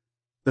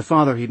 the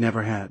father he'd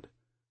never had,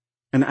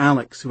 and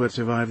Alex who had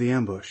survived the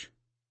ambush.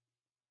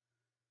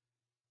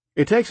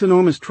 It takes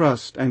enormous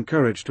trust and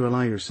courage to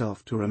allow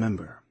yourself to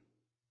remember.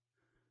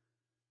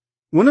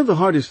 One of the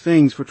hardest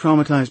things for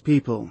traumatized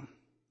people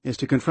is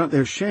to confront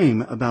their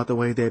shame about the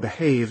way they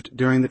behaved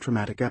during the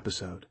traumatic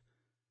episode,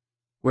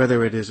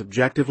 whether it is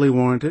objectively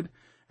warranted,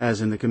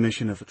 as in the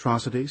commission of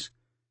atrocities,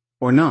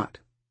 or not,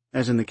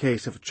 as in the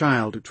case of a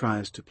child who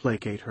tries to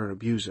placate her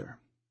abuser.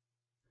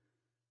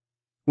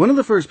 One of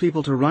the first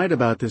people to write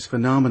about this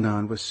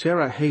phenomenon was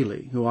Sarah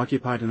Haley, who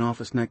occupied an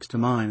office next to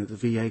mine at the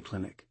VA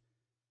clinic.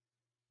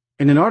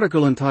 In an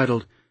article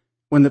entitled,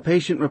 "When the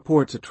Patient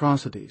Reports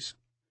Atrocities,"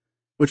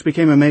 which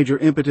became a major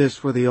impetus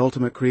for the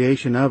ultimate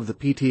creation of the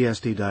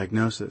PTSD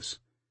diagnosis,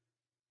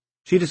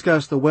 she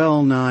discussed the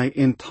well-nigh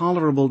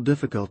intolerable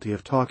difficulty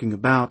of talking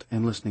about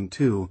and listening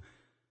to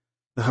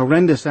the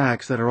horrendous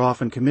acts that are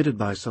often committed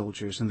by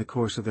soldiers in the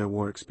course of their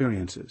war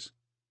experiences.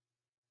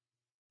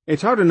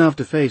 It's hard enough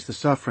to face the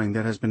suffering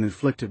that has been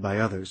inflicted by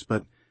others,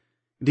 but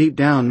deep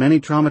down many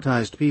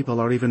traumatized people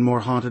are even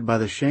more haunted by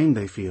the shame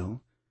they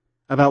feel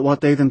about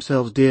what they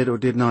themselves did or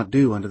did not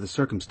do under the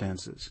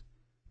circumstances.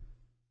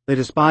 They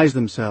despise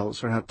themselves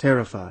for how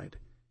terrified,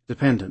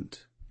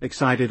 dependent,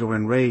 excited, or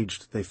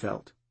enraged they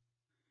felt.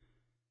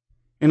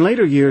 In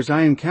later years,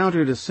 I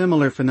encountered a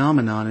similar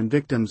phenomenon in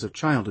victims of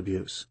child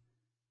abuse.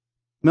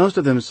 Most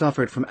of them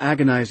suffered from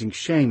agonizing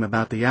shame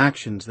about the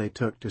actions they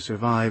took to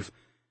survive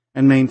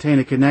and maintain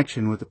a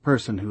connection with the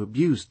person who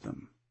abused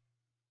them.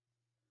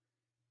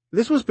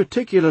 This was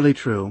particularly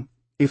true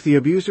if the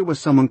abuser was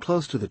someone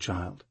close to the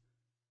child,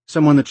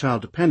 someone the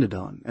child depended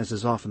on, as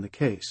is often the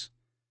case.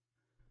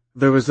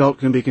 The result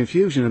can be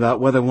confusion about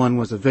whether one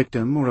was a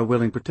victim or a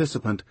willing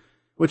participant,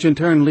 which in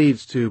turn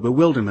leads to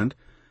bewilderment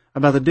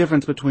about the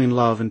difference between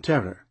love and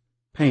terror,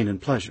 pain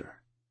and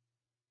pleasure.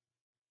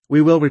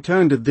 We will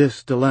return to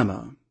this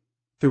dilemma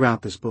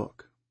throughout this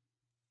book.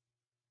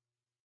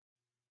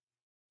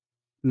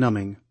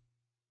 Numbing.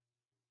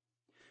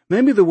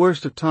 Maybe the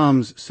worst of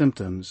Tom's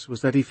symptoms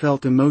was that he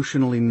felt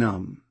emotionally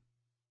numb.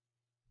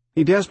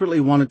 He desperately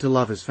wanted to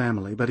love his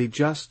family, but he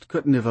just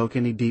couldn't evoke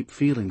any deep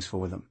feelings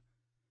for them.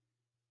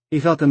 He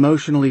felt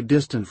emotionally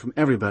distant from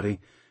everybody,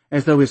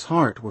 as though his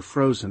heart were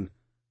frozen,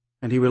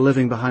 and he were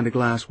living behind a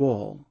glass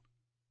wall.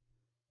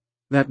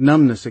 That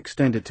numbness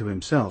extended to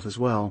himself as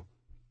well.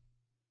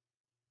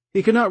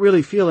 He could not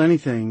really feel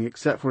anything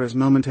except for his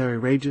momentary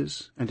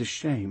rages and his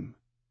shame.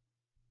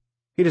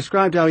 He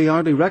described how he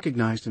hardly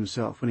recognized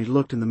himself when he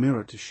looked in the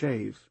mirror to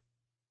shave.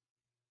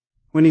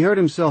 When he heard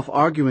himself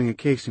arguing a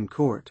case in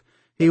court,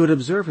 he would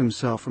observe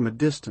himself from a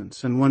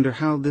distance and wonder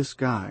how this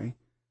guy,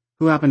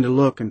 who happened to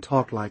look and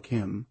talk like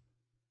him,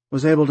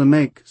 was able to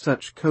make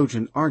such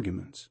cogent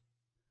arguments.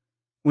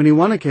 When he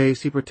won a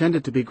case, he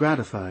pretended to be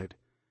gratified,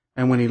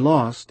 and when he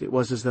lost, it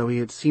was as though he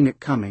had seen it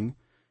coming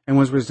and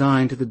was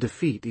resigned to the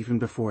defeat even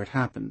before it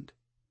happened.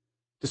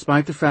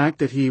 Despite the fact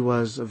that he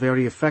was a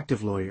very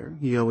effective lawyer,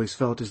 he always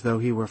felt as though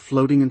he were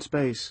floating in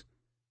space,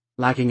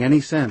 lacking any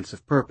sense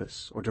of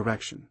purpose or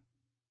direction.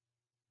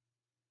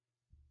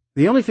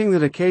 The only thing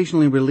that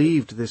occasionally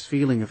relieved this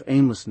feeling of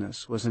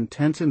aimlessness was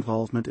intense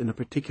involvement in a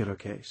particular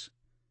case.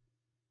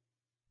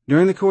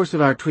 During the course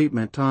of our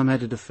treatment, Tom had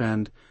to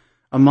defend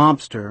a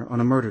mobster on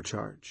a murder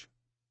charge.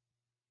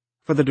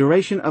 For the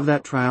duration of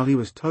that trial, he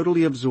was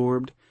totally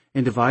absorbed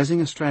in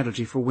devising a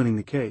strategy for winning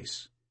the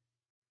case,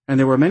 and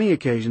there were many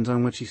occasions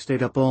on which he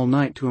stayed up all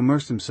night to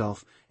immerse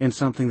himself in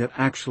something that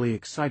actually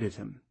excited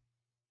him.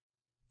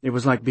 It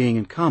was like being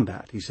in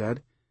combat, he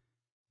said.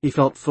 He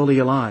felt fully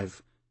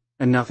alive,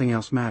 and nothing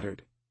else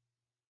mattered.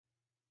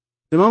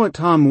 The moment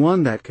Tom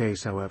won that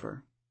case,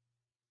 however,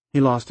 he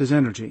lost his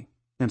energy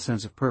and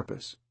sense of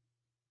purpose.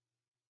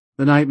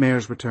 The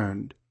nightmares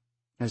returned,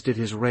 as did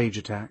his rage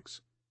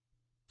attacks,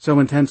 so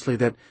intensely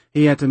that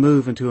he had to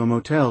move into a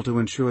motel to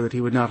ensure that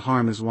he would not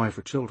harm his wife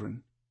or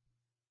children.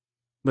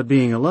 But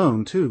being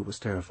alone, too, was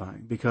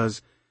terrifying,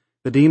 because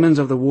the demons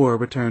of the war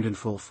returned in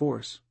full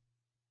force.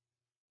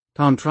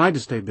 Tom tried to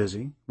stay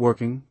busy,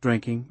 working,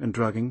 drinking, and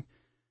drugging,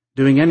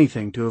 doing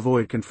anything to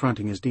avoid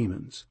confronting his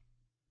demons.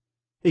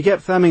 He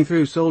kept thumbing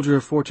through Soldier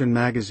of Fortune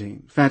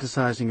magazine,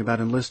 fantasizing about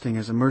enlisting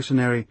as a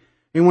mercenary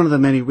in one of the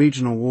many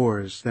regional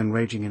wars then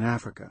raging in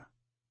Africa.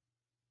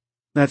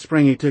 That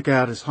spring he took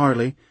out his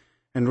Harley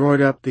and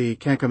roared up the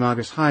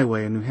Kankomagas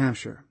Highway in New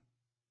Hampshire.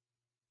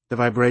 The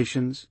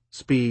vibrations,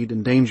 speed,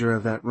 and danger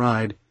of that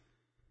ride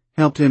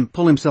helped him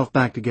pull himself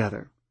back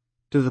together,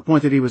 to the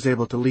point that he was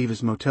able to leave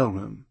his motel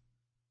room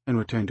and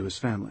return to his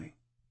family.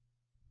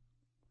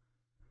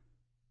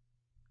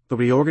 The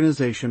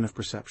reorganization of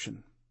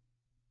perception.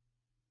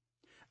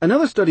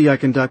 Another study I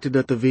conducted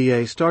at the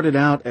VA started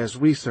out as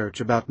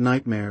research about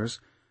nightmares,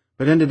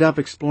 but ended up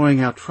exploring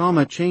how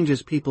trauma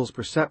changes people's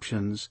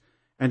perceptions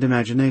and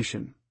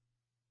imagination.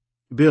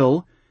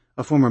 Bill,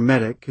 a former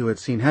medic who had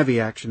seen heavy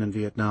action in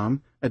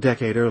Vietnam a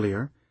decade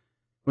earlier,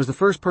 was the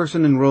first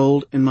person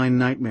enrolled in my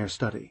nightmare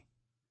study.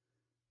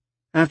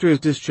 After his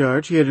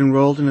discharge, he had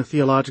enrolled in a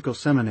theological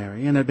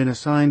seminary and had been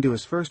assigned to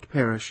his first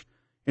parish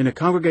in a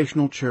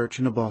congregational church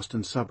in a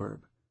Boston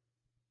suburb.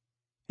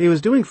 He was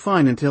doing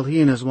fine until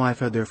he and his wife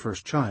had their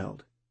first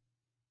child.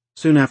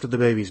 Soon after the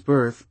baby's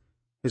birth,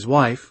 his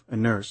wife, a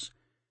nurse,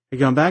 had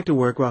gone back to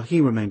work while he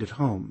remained at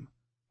home,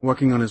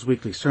 working on his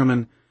weekly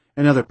sermon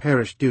and other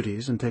parish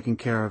duties and taking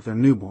care of their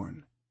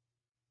newborn.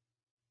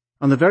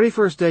 On the very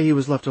first day he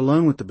was left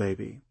alone with the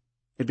baby,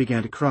 it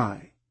began to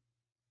cry,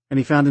 and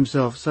he found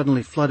himself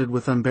suddenly flooded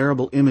with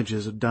unbearable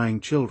images of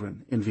dying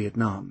children in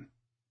Vietnam.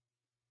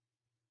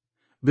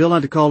 Bill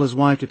had to call his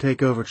wife to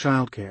take over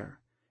child care,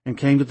 and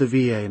came to the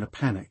VA in a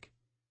panic.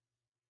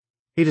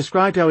 He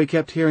described how he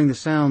kept hearing the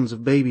sounds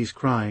of babies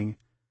crying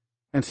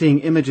and seeing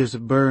images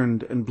of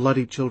burned and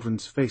bloody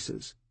children's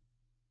faces.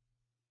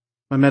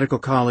 My medical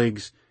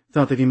colleagues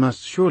thought that he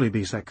must surely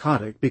be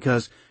psychotic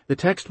because the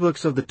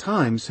textbooks of the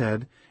time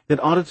said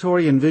that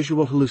auditory and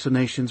visual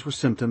hallucinations were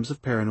symptoms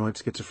of paranoid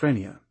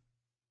schizophrenia.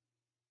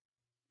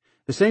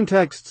 The same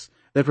texts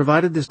that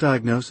provided this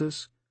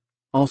diagnosis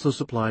also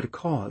supplied a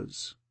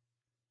cause.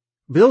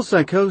 Bill's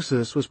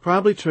psychosis was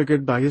probably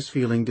triggered by his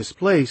feeling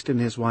displaced in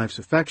his wife's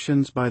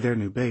affections by their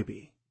new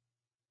baby.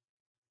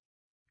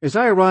 As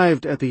I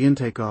arrived at the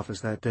intake office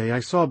that day,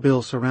 I saw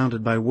Bill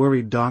surrounded by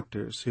worried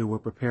doctors who were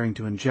preparing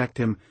to inject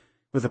him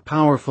with a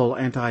powerful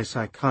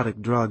antipsychotic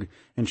drug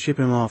and ship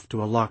him off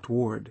to a locked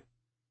ward.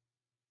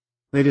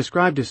 They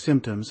described his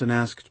symptoms and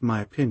asked my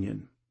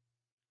opinion.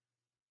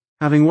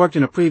 Having worked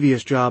in a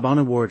previous job on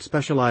a ward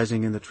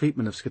specializing in the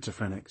treatment of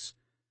schizophrenics,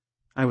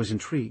 I was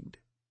intrigued.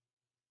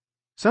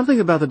 Something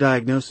about the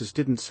diagnosis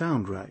didn't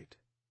sound right.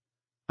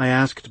 I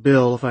asked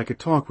Bill if I could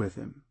talk with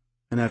him,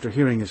 and after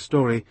hearing his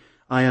story,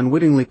 I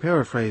unwittingly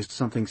paraphrased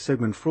something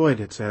Sigmund Freud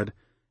had said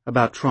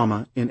about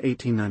trauma in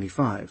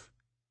 1895.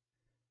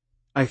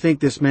 I think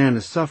this man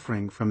is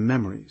suffering from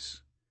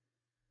memories.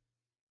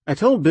 I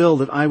told Bill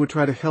that I would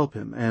try to help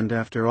him, and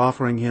after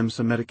offering him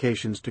some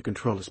medications to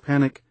control his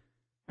panic,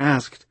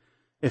 asked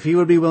if he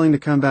would be willing to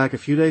come back a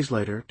few days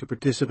later to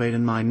participate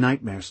in my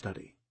nightmare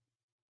study.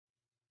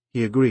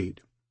 He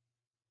agreed.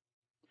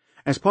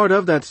 As part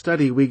of that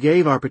study, we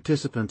gave our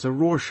participants a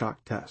Rorschach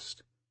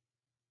test.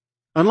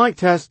 Unlike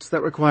tests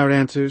that require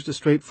answers to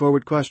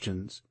straightforward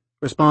questions,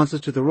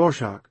 responses to the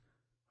Rorschach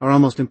are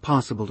almost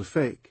impossible to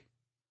fake.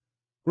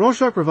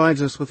 Rorschach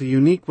provides us with a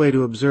unique way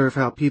to observe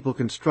how people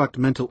construct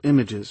mental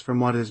images from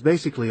what is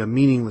basically a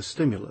meaningless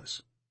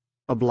stimulus,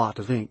 a blot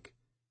of ink.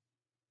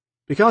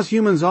 Because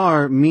humans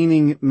are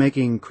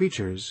meaning-making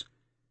creatures,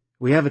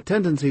 we have a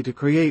tendency to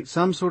create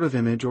some sort of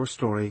image or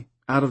story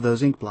out of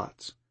those ink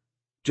blots,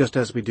 just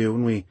as we do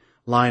when we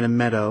lie in a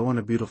meadow on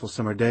a beautiful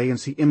summer day and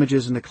see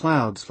images in the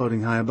clouds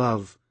floating high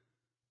above.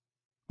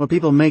 What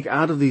people make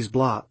out of these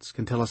blots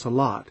can tell us a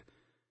lot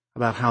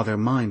about how their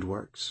mind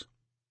works.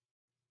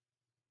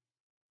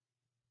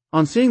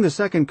 On seeing the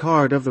second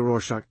card of the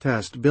Rorschach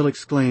test, Bill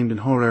exclaimed in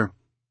horror,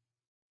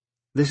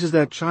 "This is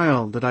that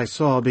child that I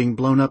saw being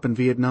blown up in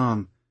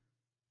Vietnam.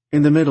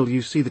 In the middle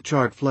you see the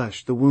charred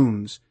flesh, the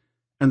wounds,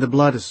 and the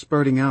blood is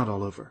spurting out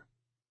all over."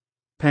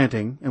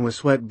 Panting, and with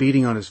sweat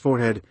beading on his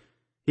forehead,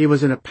 he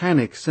was in a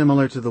panic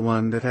similar to the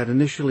one that had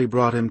initially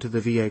brought him to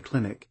the VA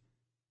clinic.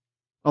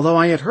 Although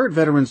I had heard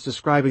veterans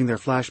describing their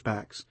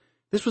flashbacks,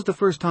 this was the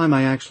first time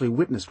I actually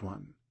witnessed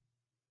one.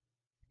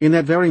 In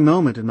that very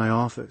moment in my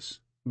office,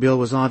 Bill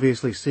was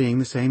obviously seeing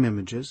the same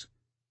images,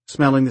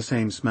 smelling the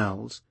same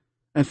smells,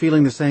 and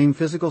feeling the same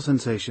physical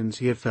sensations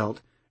he had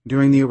felt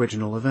during the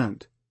original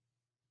event.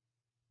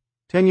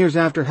 10 years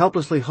after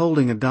helplessly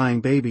holding a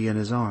dying baby in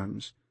his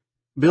arms,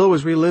 Bill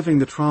was reliving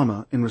the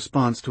trauma in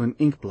response to an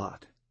ink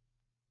blot.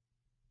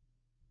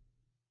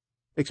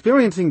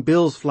 Experiencing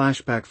Bill's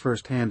flashback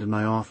firsthand in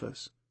my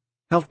office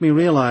helped me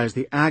realize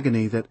the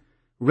agony that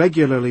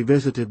regularly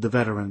visited the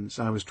veterans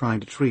I was trying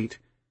to treat,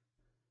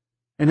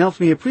 and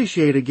helped me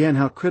appreciate again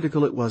how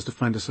critical it was to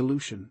find a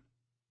solution.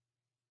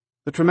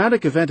 The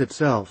traumatic event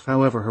itself,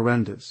 however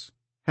horrendous,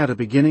 had a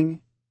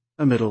beginning,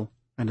 a middle,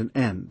 and an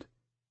end,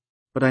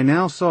 but I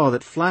now saw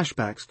that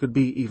flashbacks could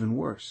be even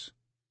worse.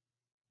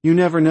 You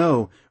never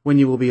know when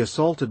you will be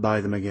assaulted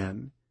by them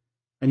again,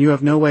 and you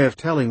have no way of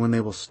telling when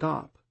they will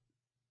stop.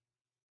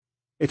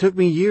 It took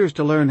me years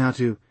to learn how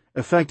to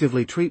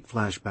effectively treat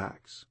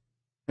flashbacks,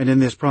 and in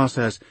this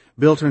process,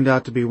 Bill turned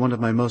out to be one of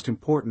my most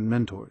important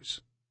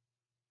mentors.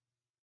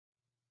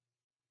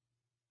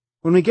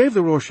 When we gave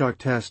the Rorschach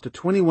test to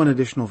 21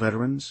 additional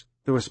veterans,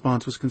 the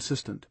response was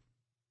consistent.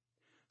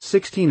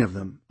 16 of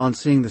them, on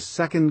seeing the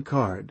second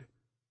card,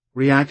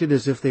 reacted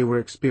as if they were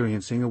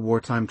experiencing a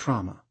wartime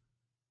trauma.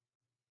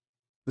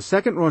 The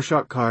second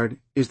Rorschach card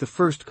is the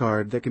first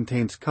card that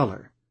contains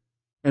color,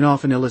 and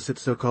often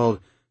elicits so-called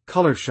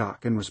color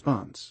shock in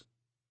response.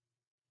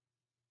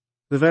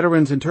 The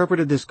veterans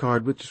interpreted this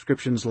card with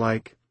descriptions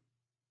like,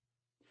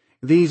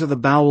 "These are the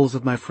bowels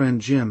of my friend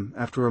Jim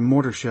after a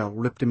mortar shell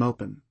ripped him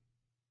open,"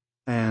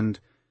 and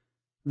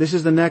 "This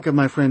is the neck of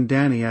my friend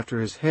Danny after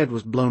his head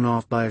was blown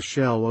off by a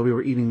shell while we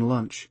were eating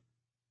lunch."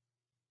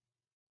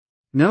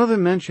 None of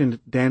them mentioned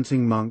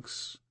dancing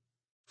monks,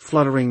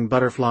 fluttering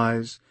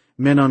butterflies,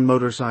 men on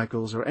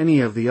motorcycles, or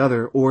any of the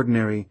other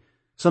ordinary,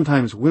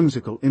 sometimes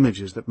whimsical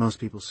images that most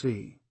people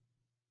see.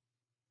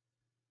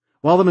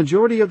 While the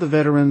majority of the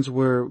veterans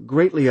were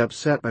greatly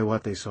upset by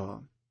what they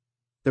saw,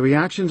 the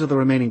reactions of the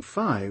remaining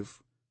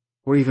 5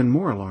 were even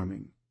more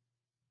alarming.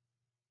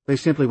 They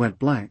simply went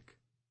blank.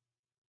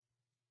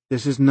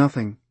 "This is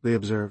nothing," they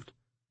observed,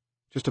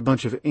 "just a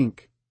bunch of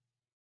ink."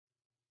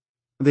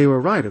 They were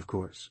right, of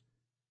course,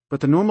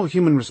 but the normal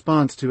human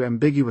response to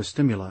ambiguous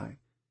stimuli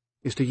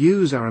is to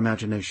use our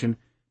imagination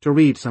to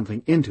read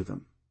something into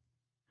them.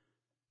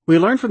 We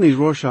learned from these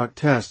Rorschach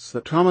tests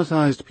that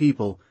traumatized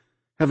people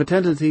have a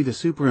tendency to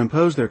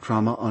superimpose their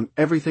trauma on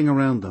everything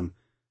around them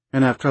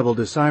and have trouble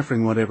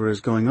deciphering whatever is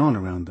going on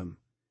around them.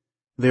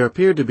 There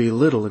appeared to be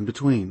little in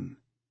between.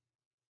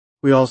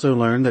 We also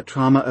learned that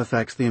trauma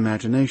affects the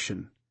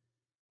imagination.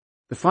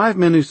 The 5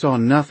 men who saw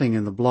nothing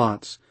in the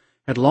blots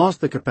had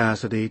lost the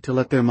capacity to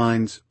let their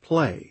minds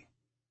play.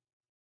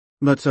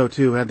 But so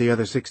too had the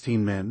other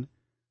 16 men,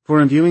 For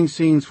in viewing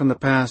scenes from the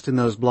past in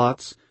those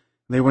blots,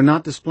 they were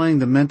not displaying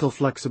the mental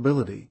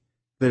flexibility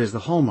that is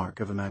the hallmark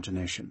of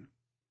imagination.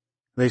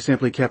 They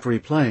simply kept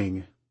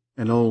replaying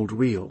an old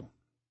reel.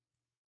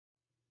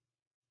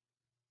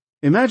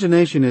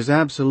 Imagination is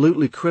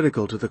absolutely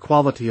critical to the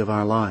quality of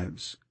our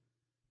lives.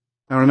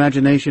 Our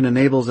imagination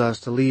enables us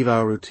to leave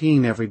our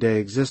routine everyday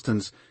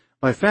existence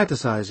by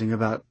fantasizing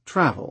about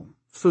travel,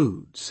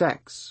 food,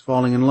 sex,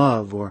 falling in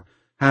love, or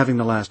having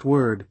the last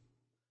word.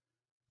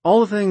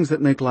 All the things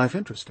that make life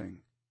interesting.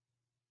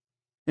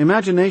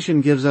 Imagination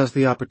gives us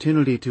the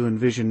opportunity to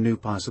envision new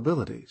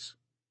possibilities.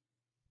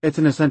 It's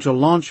an essential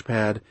launch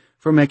pad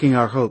for making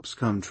our hopes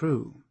come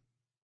true.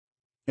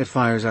 It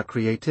fires our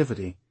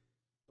creativity,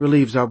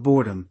 relieves our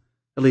boredom,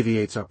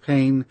 alleviates our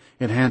pain,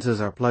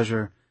 enhances our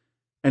pleasure,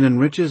 and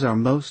enriches our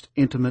most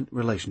intimate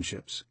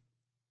relationships.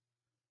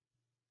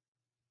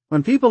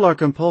 When people are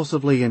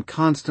compulsively and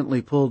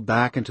constantly pulled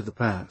back into the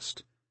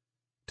past,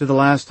 to the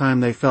last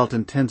time they felt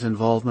intense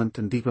involvement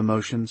and deep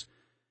emotions,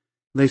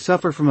 they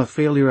suffer from a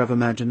failure of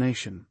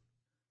imagination,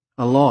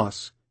 a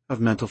loss of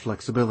mental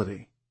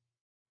flexibility.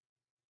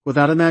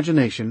 Without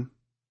imagination,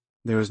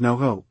 there is no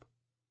hope,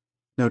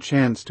 no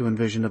chance to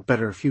envision a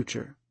better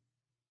future,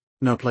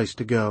 no place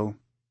to go,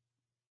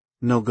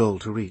 no goal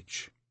to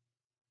reach.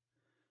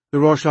 The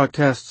Rorschach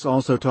tests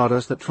also taught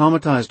us that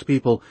traumatized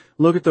people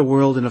look at the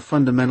world in a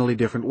fundamentally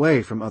different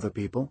way from other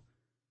people.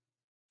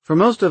 For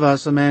most of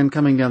us, a man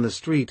coming down the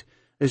street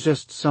is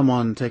just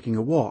someone taking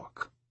a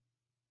walk.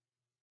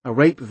 A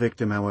rape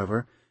victim,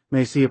 however,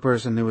 may see a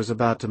person who is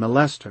about to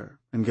molest her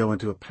and go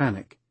into a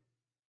panic.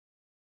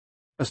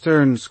 A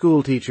stern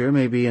school teacher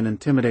may be an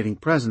intimidating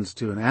presence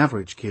to an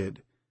average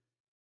kid,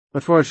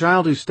 but for a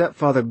child whose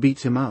stepfather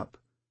beats him up,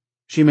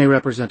 she may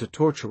represent a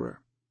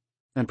torturer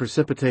and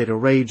precipitate a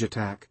rage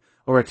attack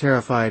or a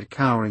terrified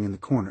cowering in the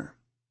corner.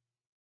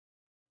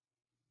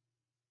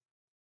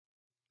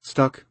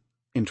 Stuck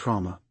in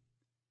trauma.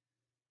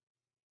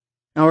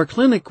 Our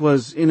clinic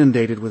was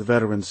inundated with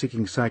veterans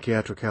seeking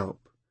psychiatric help.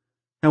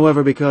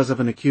 However, because of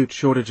an acute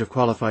shortage of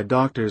qualified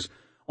doctors,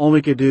 all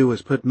we could do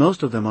was put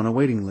most of them on a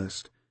waiting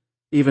list,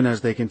 even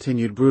as they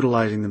continued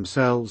brutalizing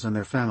themselves and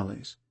their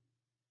families.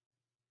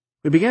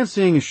 We began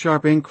seeing a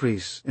sharp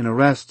increase in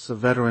arrests of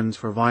veterans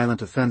for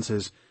violent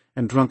offenses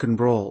and drunken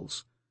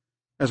brawls,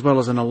 as well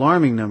as an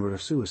alarming number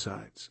of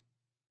suicides.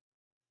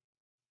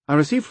 I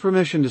received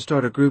permission to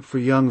start a group for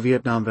young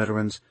Vietnam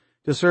veterans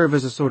to serve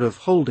as a sort of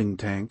holding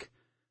tank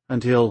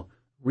until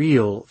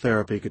real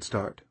therapy could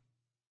start.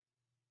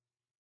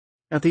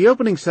 At the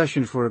opening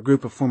session for a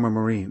group of former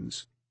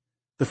Marines,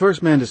 the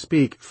first man to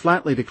speak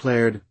flatly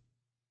declared,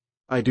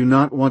 "I do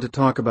not want to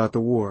talk about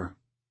the war."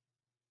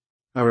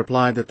 I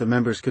replied that the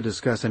members could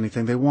discuss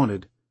anything they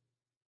wanted.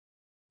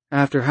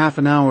 After half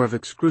an hour of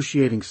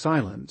excruciating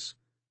silence,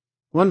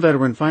 one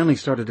veteran finally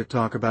started to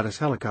talk about his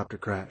helicopter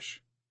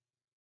crash.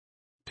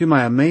 To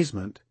my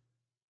amazement,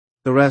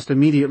 the rest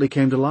immediately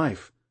came to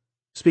life,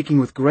 speaking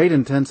with great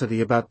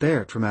intensity about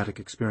their traumatic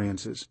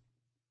experiences.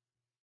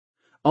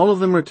 All of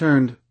them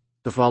returned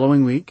the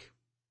following week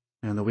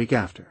and the week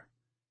after.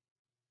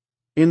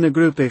 In the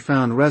group they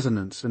found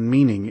resonance and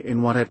meaning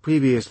in what had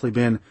previously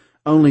been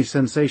only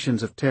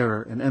sensations of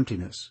terror and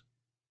emptiness.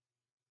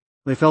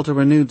 They felt a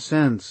renewed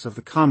sense of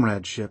the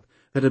comradeship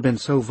that had been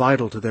so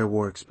vital to their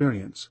war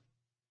experience.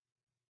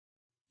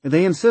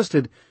 They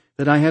insisted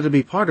that I had to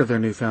be part of their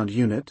newfound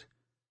unit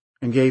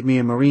and gave me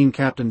a Marine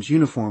captain's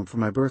uniform for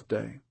my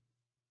birthday.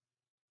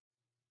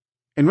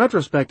 In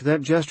retrospect,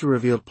 that gesture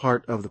revealed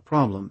part of the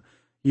problem.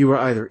 You were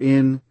either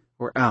in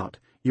or out.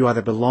 You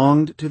either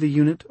belonged to the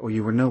unit or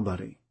you were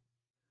nobody.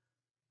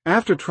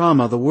 After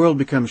trauma, the world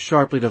becomes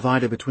sharply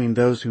divided between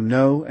those who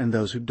know and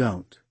those who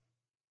don't.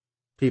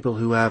 People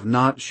who have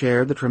not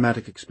shared the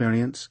traumatic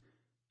experience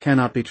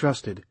cannot be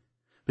trusted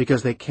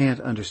because they can't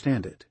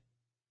understand it.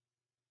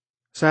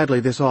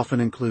 Sadly, this often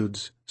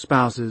includes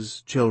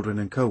spouses, children,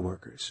 and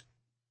co-workers.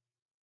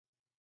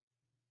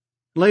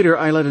 Later,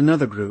 I led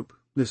another group,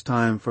 this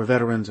time for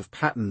veterans of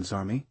Patton's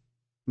Army,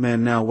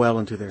 men now well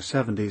into their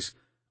 70s,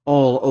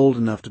 all old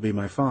enough to be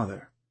my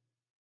father.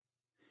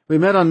 We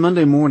met on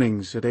Monday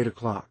mornings at 8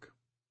 o'clock.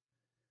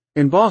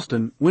 In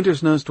Boston, winter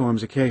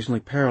snowstorms occasionally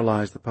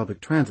paralyzed the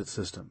public transit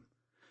system,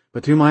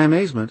 but to my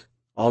amazement,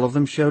 all of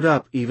them showed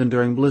up even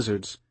during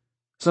blizzards,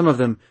 some of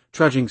them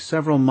trudging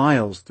several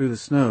miles through the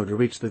snow to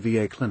reach the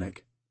VA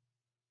clinic.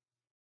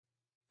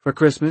 For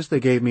Christmas, they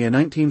gave me a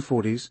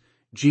 1940s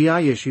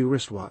GI issue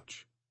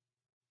wristwatch.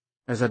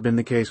 As had been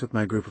the case with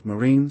my group of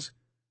Marines,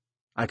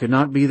 I could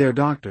not be their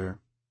doctor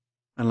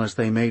unless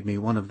they made me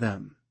one of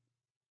them.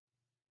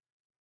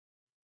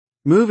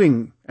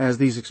 Moving as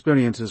these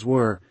experiences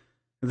were,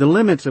 the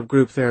limits of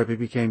group therapy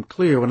became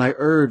clear when I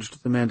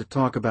urged the men to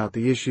talk about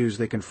the issues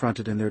they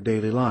confronted in their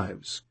daily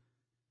lives.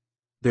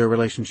 Their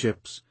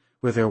relationships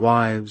with their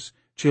wives,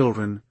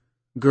 children,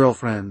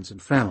 girlfriends,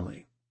 and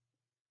family.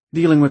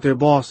 Dealing with their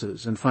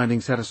bosses and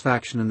finding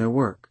satisfaction in their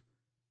work.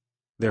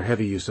 Their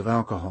heavy use of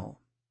alcohol.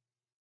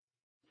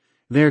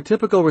 Their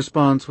typical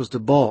response was to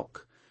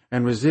balk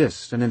and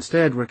resist and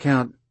instead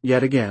recount,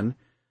 yet again,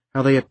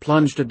 how they had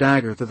plunged a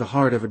dagger through the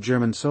heart of a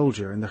German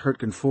soldier in the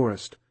Hurtgen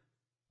forest,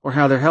 or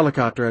how their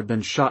helicopter had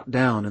been shot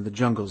down in the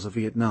jungles of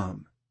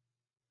Vietnam.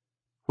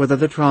 Whether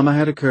the trauma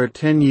had occurred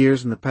 10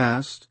 years in the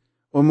past,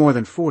 or more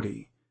than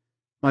 40,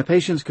 my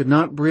patients could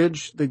not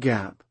bridge the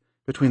gap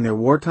between their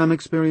wartime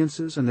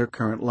experiences and their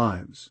current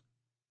lives.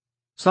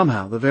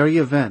 Somehow, the very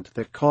event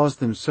that caused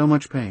them so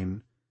much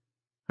pain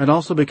had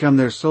also become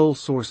their sole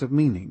source of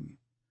meaning.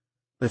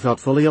 They felt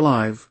fully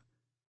alive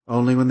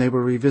only when they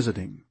were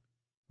revisiting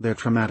their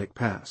traumatic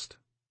past.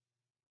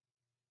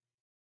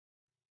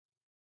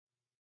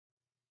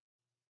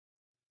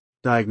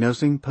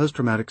 Diagnosing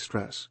post-traumatic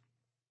stress.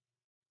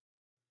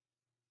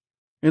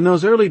 In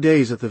those early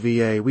days at the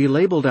VA, we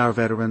labeled our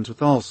veterans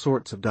with all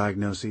sorts of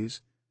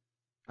diagnoses: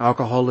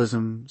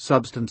 alcoholism,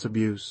 substance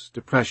abuse,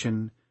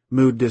 depression,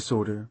 mood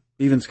disorder,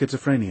 even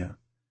schizophrenia.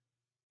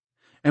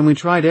 And we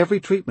tried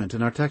every treatment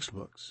in our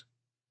textbooks.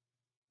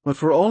 But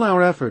for all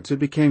our efforts, it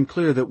became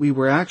clear that we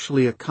were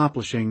actually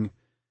accomplishing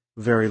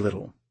very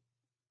little.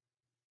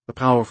 The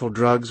powerful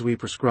drugs we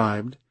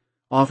prescribed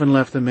often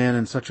left the men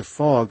in such a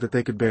fog that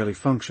they could barely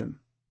function.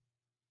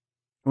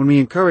 When we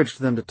encouraged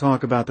them to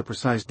talk about the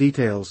precise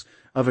details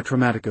of a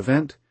traumatic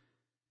event,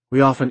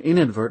 we often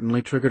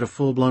inadvertently triggered a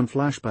full-blown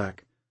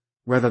flashback,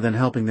 rather than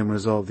helping them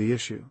resolve the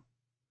issue.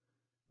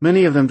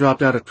 Many of them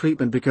dropped out of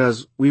treatment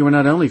because we were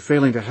not only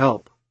failing to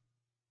help,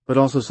 but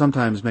also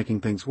sometimes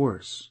making things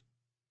worse.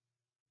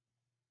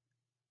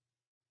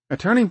 A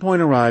turning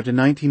point arrived in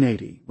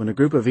 1980 when a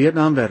group of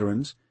Vietnam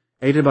veterans,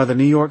 aided by the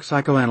New York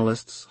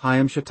psychoanalysts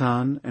Chaim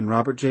Shatan and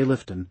Robert J.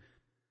 Lifton,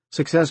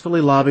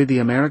 successfully lobbied the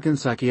American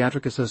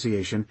Psychiatric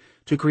Association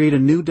to create a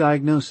new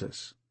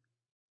diagnosis: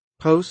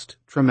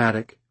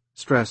 post-traumatic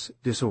stress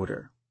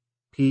disorder,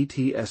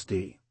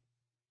 PTSD,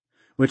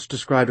 which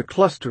described a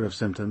cluster of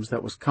symptoms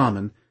that was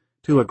common,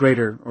 to a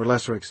greater or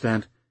lesser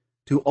extent,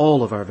 to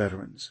all of our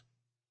veterans.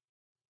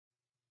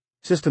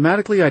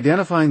 Systematically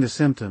identifying the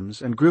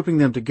symptoms and grouping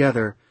them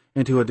together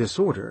into a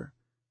disorder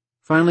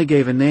finally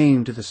gave a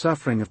name to the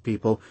suffering of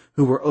people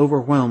who were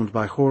overwhelmed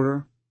by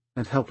horror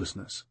and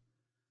helplessness.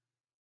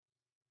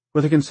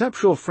 With a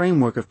conceptual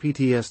framework of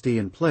PTSD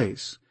in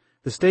place,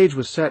 the stage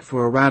was set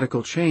for a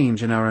radical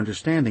change in our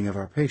understanding of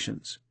our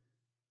patients.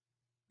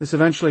 This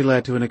eventually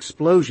led to an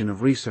explosion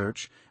of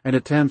research and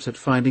attempts at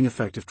finding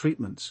effective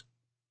treatments.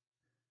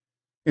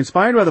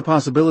 Inspired by the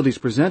possibilities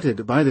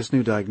presented by this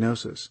new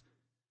diagnosis,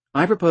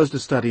 I proposed a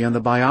study on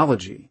the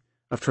biology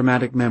of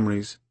traumatic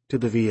memories to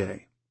the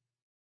VA.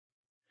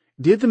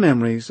 Did the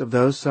memories of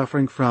those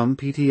suffering from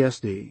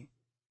PTSD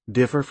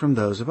differ from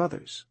those of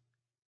others?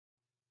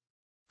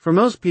 For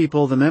most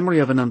people, the memory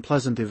of an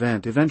unpleasant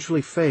event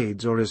eventually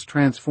fades or is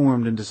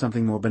transformed into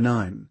something more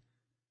benign.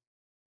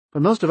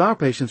 But most of our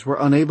patients were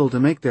unable to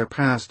make their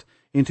past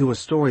into a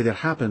story that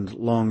happened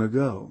long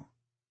ago.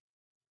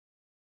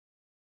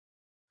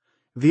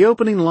 The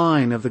opening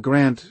line of the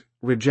grant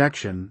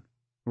rejection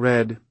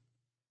read,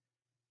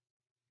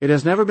 "It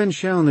has never been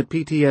shown that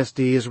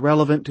PTSD is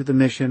relevant to the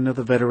mission of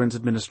the Veterans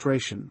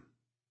Administration."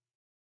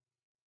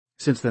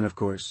 Since then, of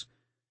course,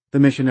 the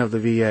mission of the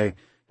VA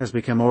has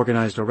become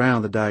organized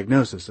around the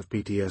diagnosis of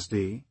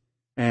PTSD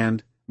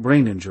and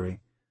brain injury,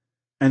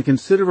 and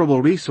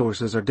considerable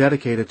resources are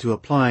dedicated to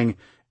applying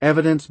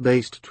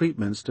evidence-based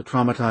treatments to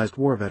traumatized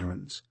war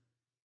veterans.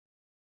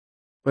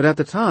 But at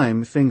the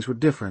time, things were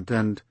different,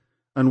 and,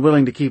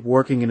 unwilling to keep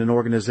working in an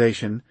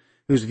organization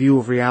whose view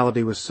of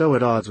reality was so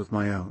at odds with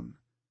my own,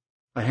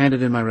 I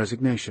handed in my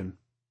resignation.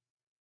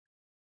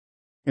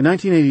 In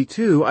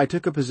 1982, I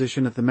took a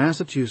position at the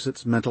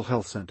Massachusetts Mental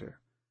Health Center,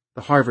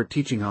 the Harvard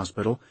teaching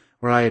hospital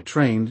where I had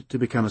trained to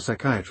become a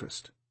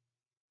psychiatrist.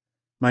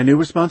 My new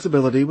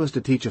responsibility was to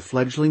teach a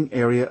fledgling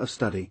area of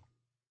study: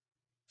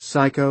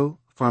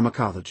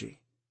 psychopharmacology,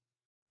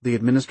 the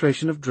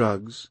administration of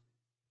drugs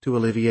to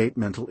alleviate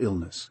mental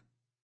illness.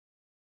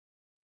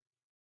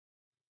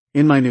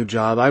 In my new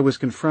job, I was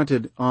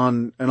confronted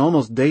on an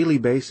almost daily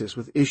basis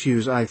with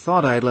issues I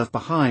thought I had left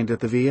behind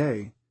at the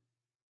VA.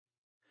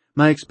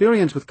 My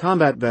experience with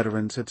combat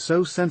veterans had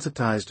so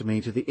sensitized me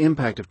to the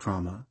impact of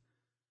trauma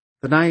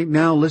that I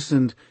now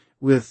listened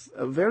with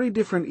a very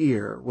different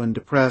ear when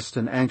depressed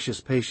and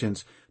anxious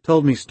patients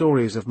told me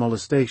stories of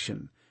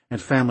molestation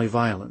and family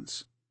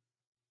violence.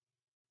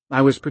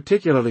 I was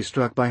particularly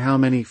struck by how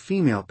many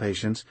female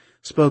patients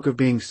spoke of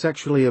being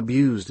sexually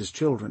abused as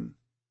children.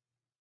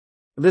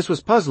 This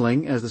was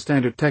puzzling, as the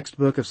standard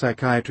textbook of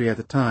psychiatry at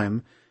the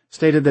time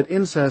stated that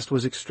incest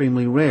was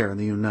extremely rare in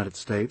the United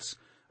States,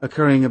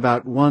 occurring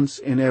about once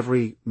in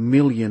every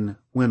 1,000,000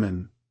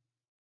 women.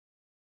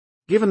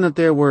 Given that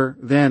there were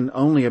then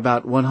only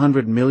about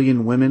 100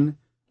 million women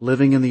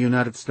living in the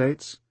United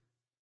States,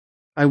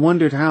 I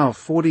wondered how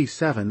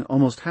 47,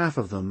 almost half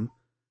of them,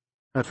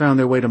 had found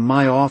their way to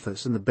my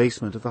office in the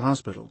basement of the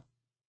hospital.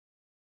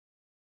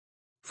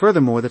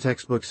 Furthermore, the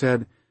textbook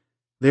said,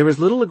 there is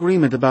little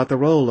agreement about the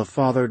role of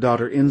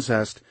father-daughter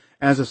incest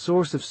as a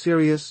source of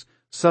serious,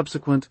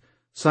 subsequent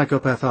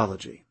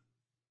psychopathology.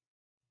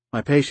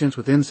 My patients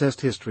with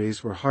incest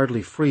histories were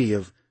hardly free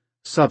of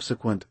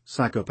subsequent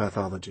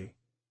psychopathology.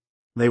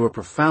 They were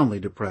profoundly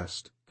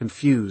depressed,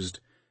 confused,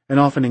 and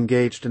often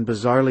engaged in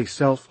bizarrely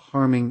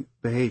self-harming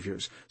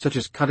behaviors, such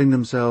as cutting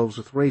themselves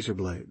with razor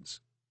blades.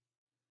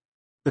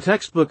 The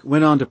textbook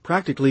went on to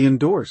practically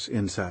endorse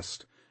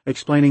incest,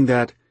 explaining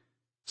that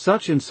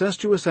such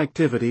incestuous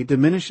activity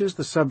diminishes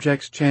the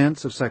subject's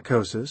chance of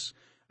psychosis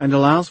and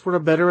allows for a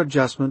better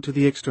adjustment to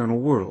the external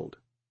world.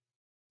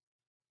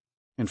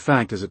 In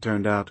fact, as it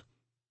turned out,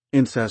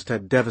 incest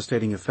had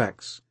devastating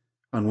effects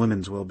on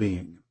women's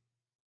well-being.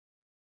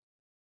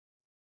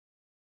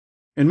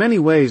 In many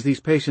ways, these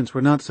patients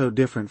were not so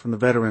different from the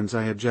veterans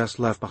I had just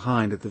left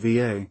behind at the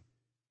VA.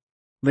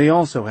 They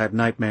also had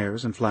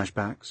nightmares and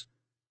flashbacks.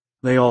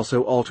 They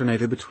also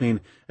alternated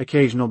between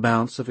occasional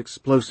bouts of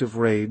explosive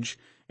rage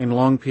and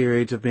long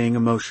periods of being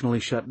emotionally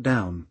shut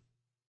down.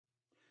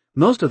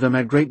 Most of them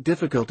had great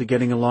difficulty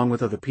getting along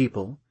with other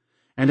people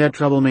and had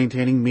trouble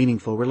maintaining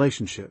meaningful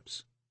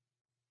relationships.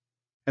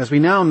 As we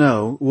now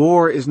know,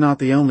 war is not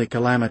the only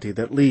calamity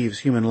that leaves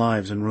human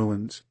lives in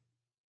ruins.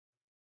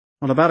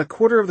 While about a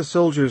quarter of the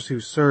soldiers who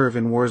serve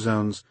in war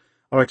zones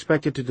are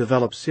expected to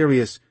develop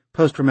serious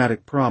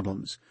post-traumatic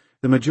problems,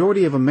 the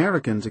majority of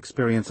Americans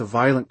experience a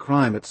violent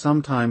crime at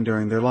some time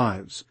during their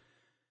lives,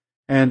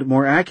 and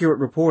more accurate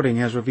reporting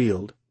has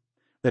revealed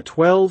that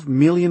 12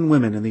 million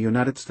women in the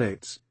United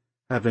States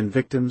have been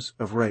victims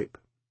of rape.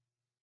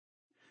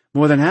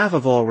 More than half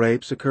of all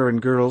rapes occur in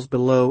girls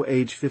below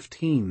age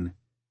 15.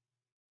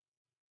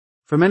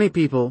 For many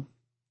people,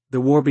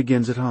 the war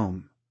begins at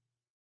home.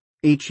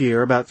 Each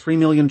year, about 3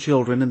 million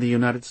children in the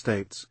United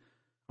States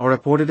are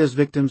reported as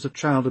victims of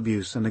child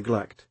abuse and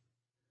neglect.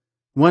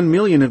 1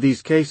 million of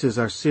these cases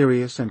are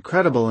serious and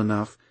credible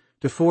enough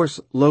to force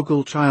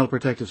local child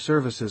protective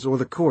services or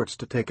the courts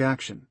to take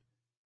action.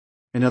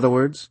 In other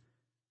words,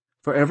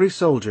 for every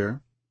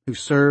soldier who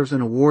serves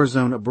in a war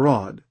zone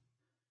abroad,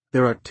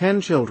 there are 10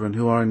 children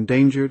who are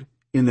endangered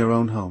in their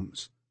own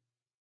homes.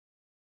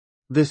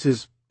 This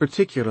is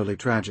particularly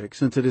tragic,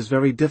 since it is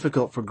very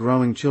difficult for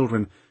growing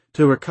children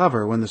to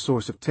recover when the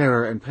source of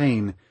terror and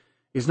pain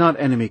is not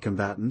enemy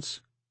combatants,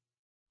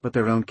 but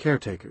their own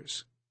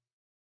caretakers.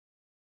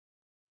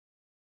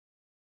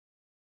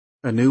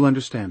 A new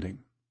understanding.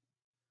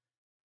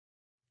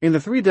 In the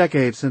 3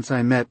 decades since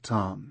I met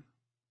Tom,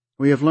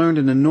 we have learned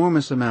an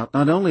enormous amount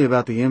not only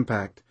about the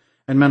impact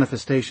and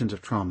manifestations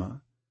of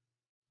trauma,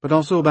 but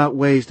also about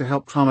ways to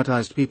help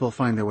traumatized people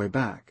find their way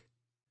back.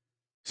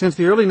 Since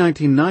the early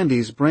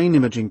 1990s, brain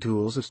imaging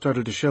tools have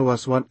started to show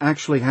us what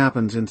actually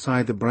happens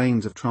inside the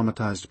brains of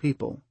traumatized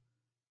people.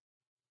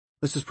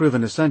 This has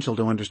proven essential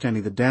to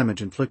understanding the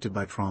damage inflicted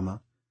by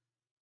trauma,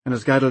 and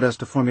has guided us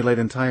to formulate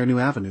entire new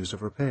avenues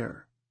of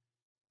repair.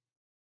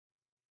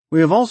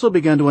 We have also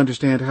begun to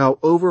understand how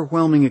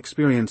overwhelming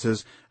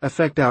experiences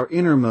affect our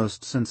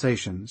innermost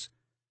sensations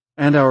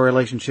and our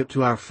relationship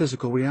to our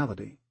physical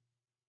reality,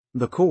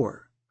 the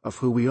core of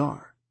who we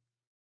are.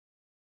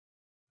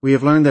 We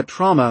have learned that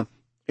trauma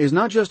is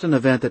not just an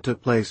event that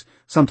took place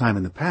sometime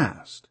in the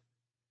past.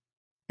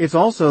 It's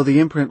also the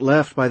imprint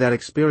left by that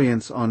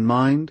experience on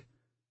mind,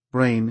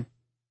 brain,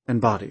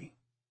 and body.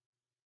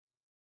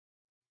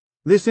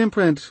 This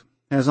imprint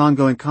has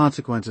ongoing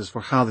consequences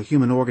for how the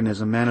human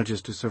organism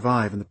manages to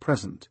survive in the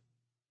present.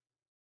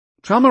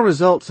 Trauma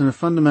results in a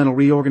fundamental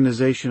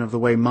reorganization of the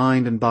way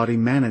mind and body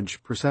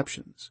manage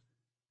perceptions.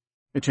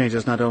 It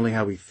changes not only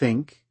how we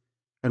think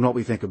and what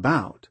we think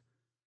about,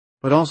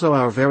 but also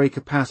our very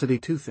capacity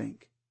to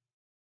think.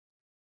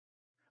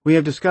 We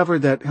have discovered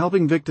that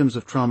helping victims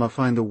of trauma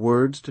find the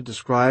words to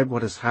describe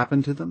what has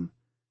happened to them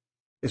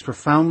is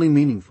profoundly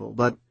meaningful,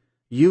 but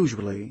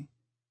usually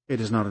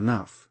it is not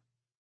enough.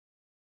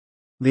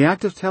 The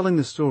act of telling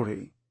the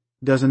story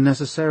doesn't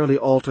necessarily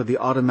alter the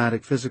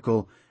automatic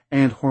physical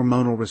and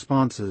hormonal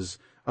responses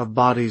of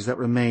bodies that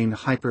remain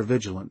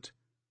hypervigilant,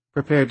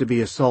 prepared to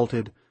be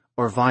assaulted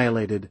or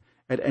violated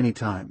at any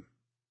time.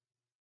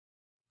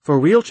 For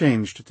real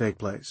change to take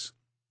place,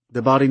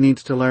 the body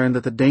needs to learn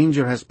that the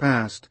danger has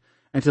passed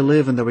and to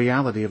live in the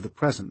reality of the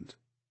present.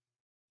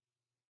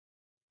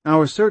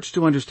 Our search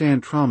to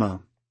understand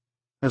trauma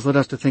has led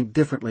us to think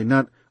differently,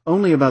 not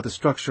only about the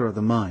structure of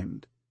the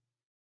mind,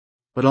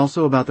 but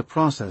also about the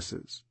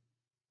processes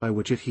by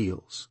which it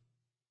heals.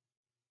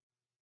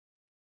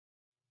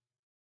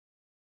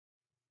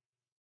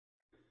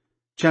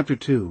 Chapter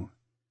 2.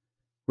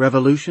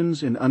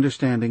 Revolutions in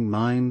Understanding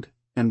Mind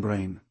and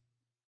Brain.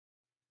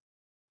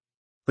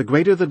 The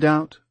greater the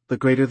doubt, the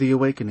greater the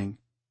awakening.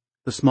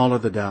 The smaller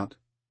the doubt,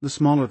 the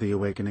smaller the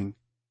awakening.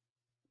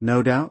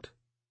 No doubt,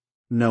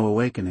 no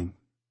awakening.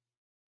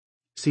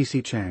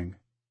 C.C. Chang,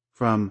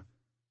 from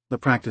The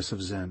Practice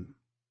of Zen.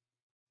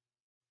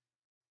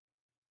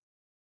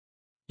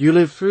 You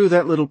live through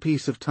that little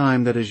piece of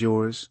time that is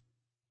yours,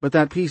 but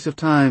that piece of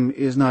time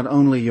is not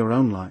only your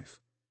own life.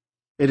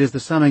 It is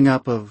the summing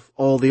up of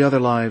all the other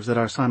lives that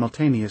are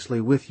simultaneously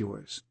with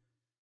yours.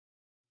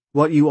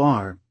 What you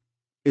are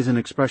is an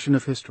expression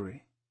of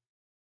history.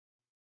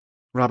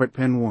 Robert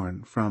Penn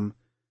Warren, from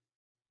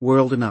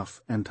World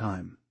Enough and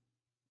Time.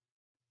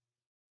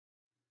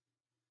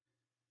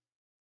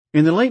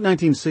 In the late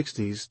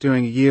 1960s,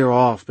 during a year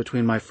off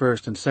between my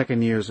first and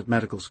second years of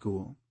medical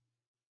school,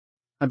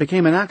 I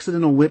became an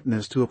accidental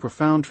witness to a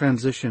profound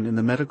transition in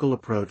the medical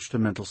approach to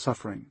mental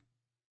suffering.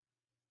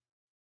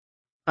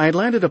 I had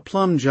landed a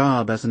plum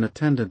job as an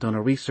attendant on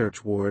a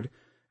research ward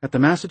at the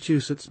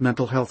Massachusetts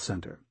Mental Health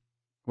Center,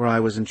 where I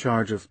was in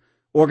charge of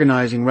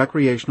organizing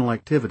recreational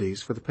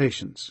activities for the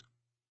patients.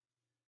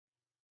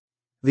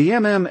 The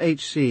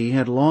MMHC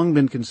had long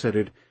been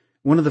considered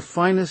one of the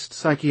finest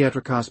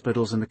psychiatric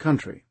hospitals in the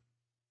country,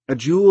 a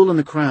jewel in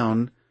the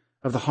crown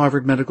of the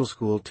Harvard Medical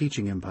School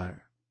teaching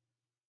empire.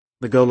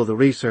 The goal of the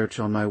research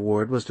on my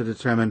ward was to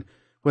determine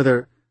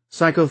whether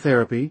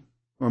psychotherapy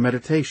or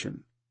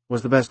meditation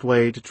was the best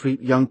way to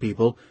treat young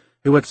people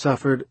who had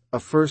suffered a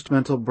first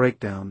mental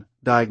breakdown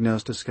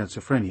diagnosed as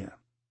schizophrenia.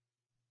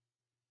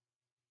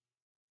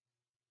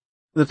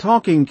 The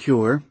talking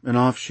cure, an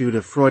offshoot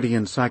of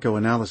Freudian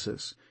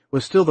psychoanalysis,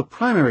 was still the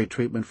primary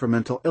treatment for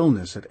mental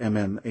illness at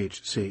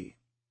MMHC.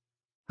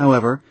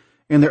 However,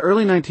 in the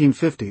early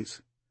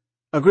 1950s,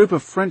 a group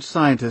of French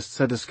scientists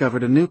had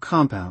discovered a new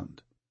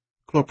compound,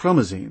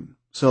 chlorpromazine,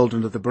 sold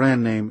under the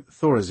brand name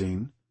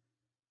Thorazine,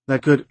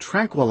 that could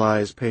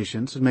tranquilize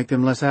patients and make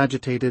them less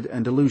agitated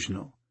and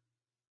delusional.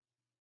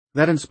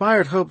 That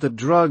inspired hope that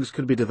drugs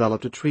could be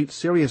developed to treat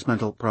serious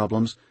mental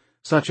problems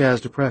such as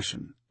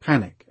depression,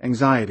 panic,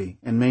 anxiety,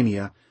 and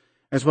mania,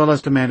 as well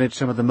as to manage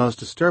some of the most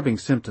disturbing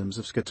symptoms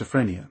of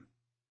schizophrenia.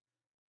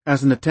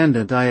 As an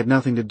attendant, I had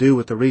nothing to do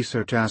with the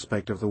research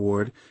aspect of the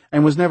ward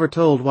and was never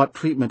told what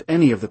treatment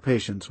any of the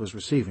patients was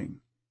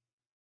receiving.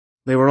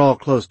 They were all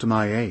close to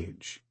my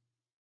age.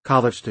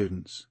 College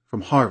students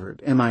from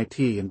Harvard,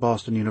 MIT, and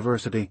Boston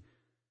University.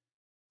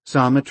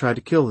 Some had tried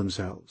to kill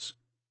themselves.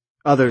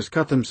 Others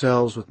cut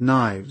themselves with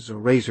knives or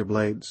razor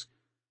blades.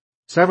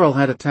 Several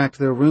had attacked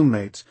their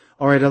roommates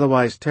or had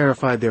otherwise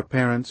terrified their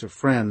parents or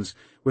friends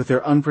with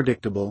their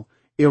unpredictable,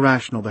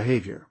 irrational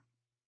behavior.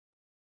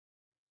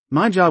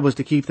 My job was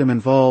to keep them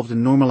involved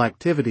in normal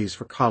activities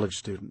for college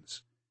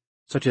students,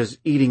 such as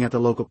eating at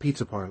the local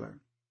pizza parlor,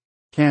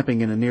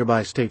 camping in a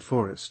nearby state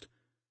forest,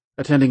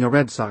 attending a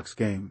Red Sox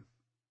game,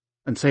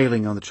 and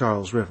sailing on the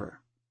Charles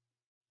River.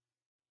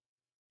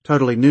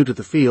 Totally new to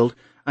the field,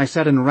 I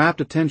sat in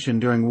rapt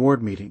attention during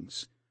ward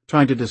meetings,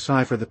 trying to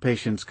decipher the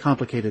patient's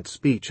complicated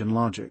speech and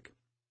logic.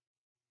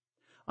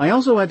 I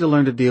also had to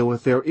learn to deal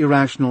with their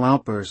irrational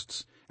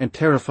outbursts and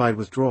terrified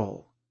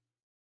withdrawal.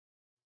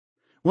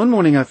 One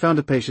morning I found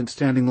a patient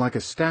standing like a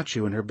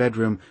statue in her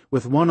bedroom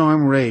with one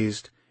arm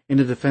raised in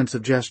a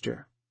defensive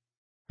gesture,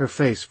 her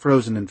face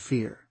frozen in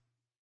fear.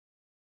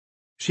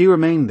 She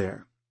remained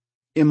there,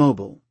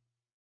 immobile,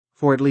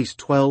 for at least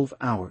 12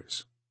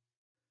 hours.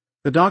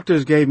 The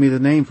doctors gave me the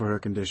name for her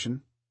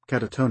condition,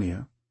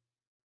 catatonia,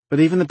 but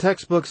even the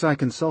textbooks I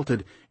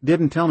consulted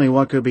didn't tell me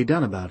what could be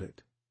done about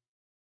it.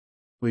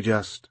 We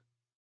just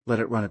let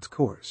it run its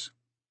course.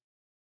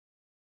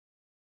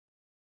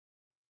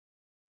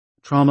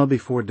 Trauma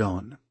before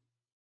dawn.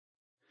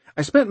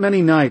 I spent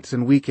many nights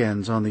and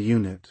weekends on the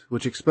unit,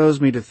 which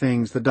exposed me to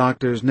things the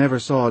doctors never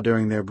saw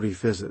during their brief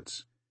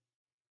visits.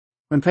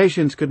 When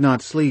patients could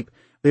not sleep,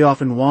 they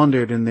often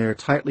wandered in their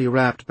tightly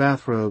wrapped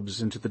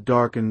bathrobes into the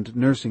darkened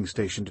nursing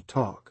station to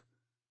talk.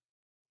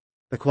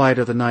 The quiet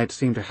of the night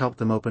seemed to help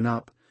them open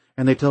up,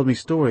 and they told me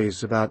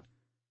stories about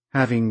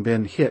having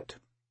been hit,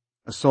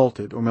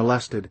 assaulted, or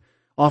molested,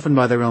 often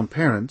by their own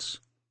parents,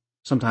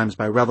 sometimes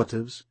by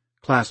relatives,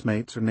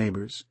 classmates, or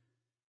neighbors.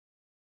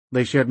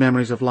 They shared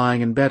memories of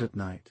lying in bed at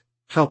night,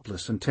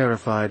 helpless and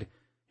terrified,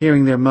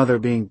 hearing their mother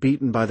being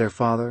beaten by their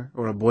father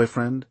or a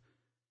boyfriend,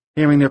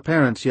 hearing their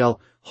parents yell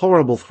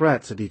horrible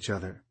threats at each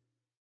other,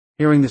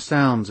 hearing the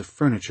sounds of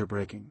furniture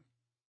breaking.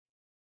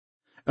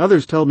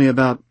 Others told me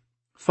about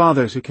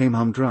fathers who came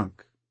home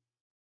drunk,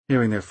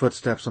 hearing their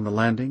footsteps on the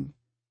landing,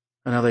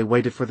 and how they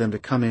waited for them to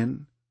come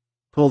in,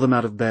 pull them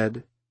out of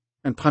bed,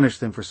 and punish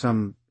them for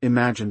some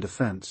imagined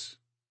offense.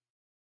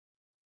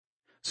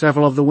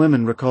 Several of the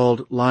women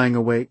recalled lying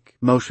awake,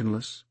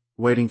 motionless,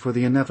 waiting for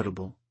the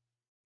inevitable,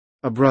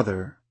 a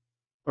brother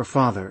or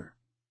father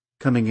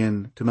coming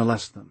in to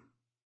molest them.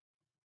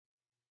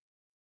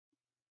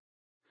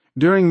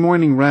 During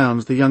morning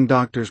rounds, the young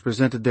doctors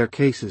presented their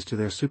cases to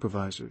their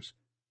supervisors,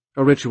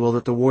 a ritual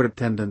that the ward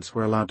attendants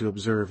were allowed to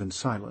observe in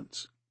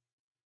silence.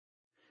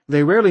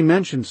 They rarely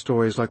mentioned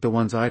stories like the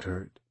ones I'd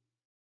heard.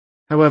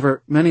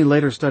 However, many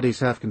later studies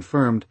have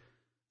confirmed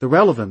the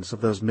relevance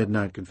of those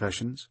midnight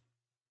confessions.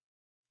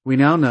 We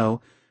now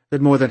know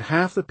that more than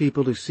half the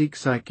people who seek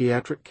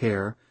psychiatric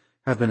care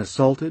have been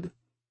assaulted,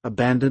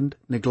 abandoned,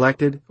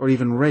 neglected, or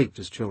even raped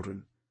as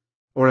children,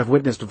 or have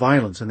witnessed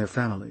violence in their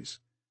families.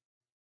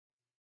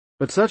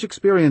 But such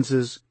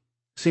experiences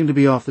seem to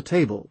be off the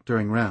table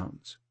during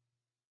rounds.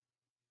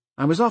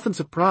 I was often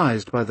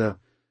surprised by the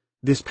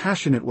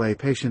dispassionate way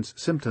patients'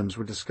 symptoms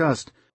were discussed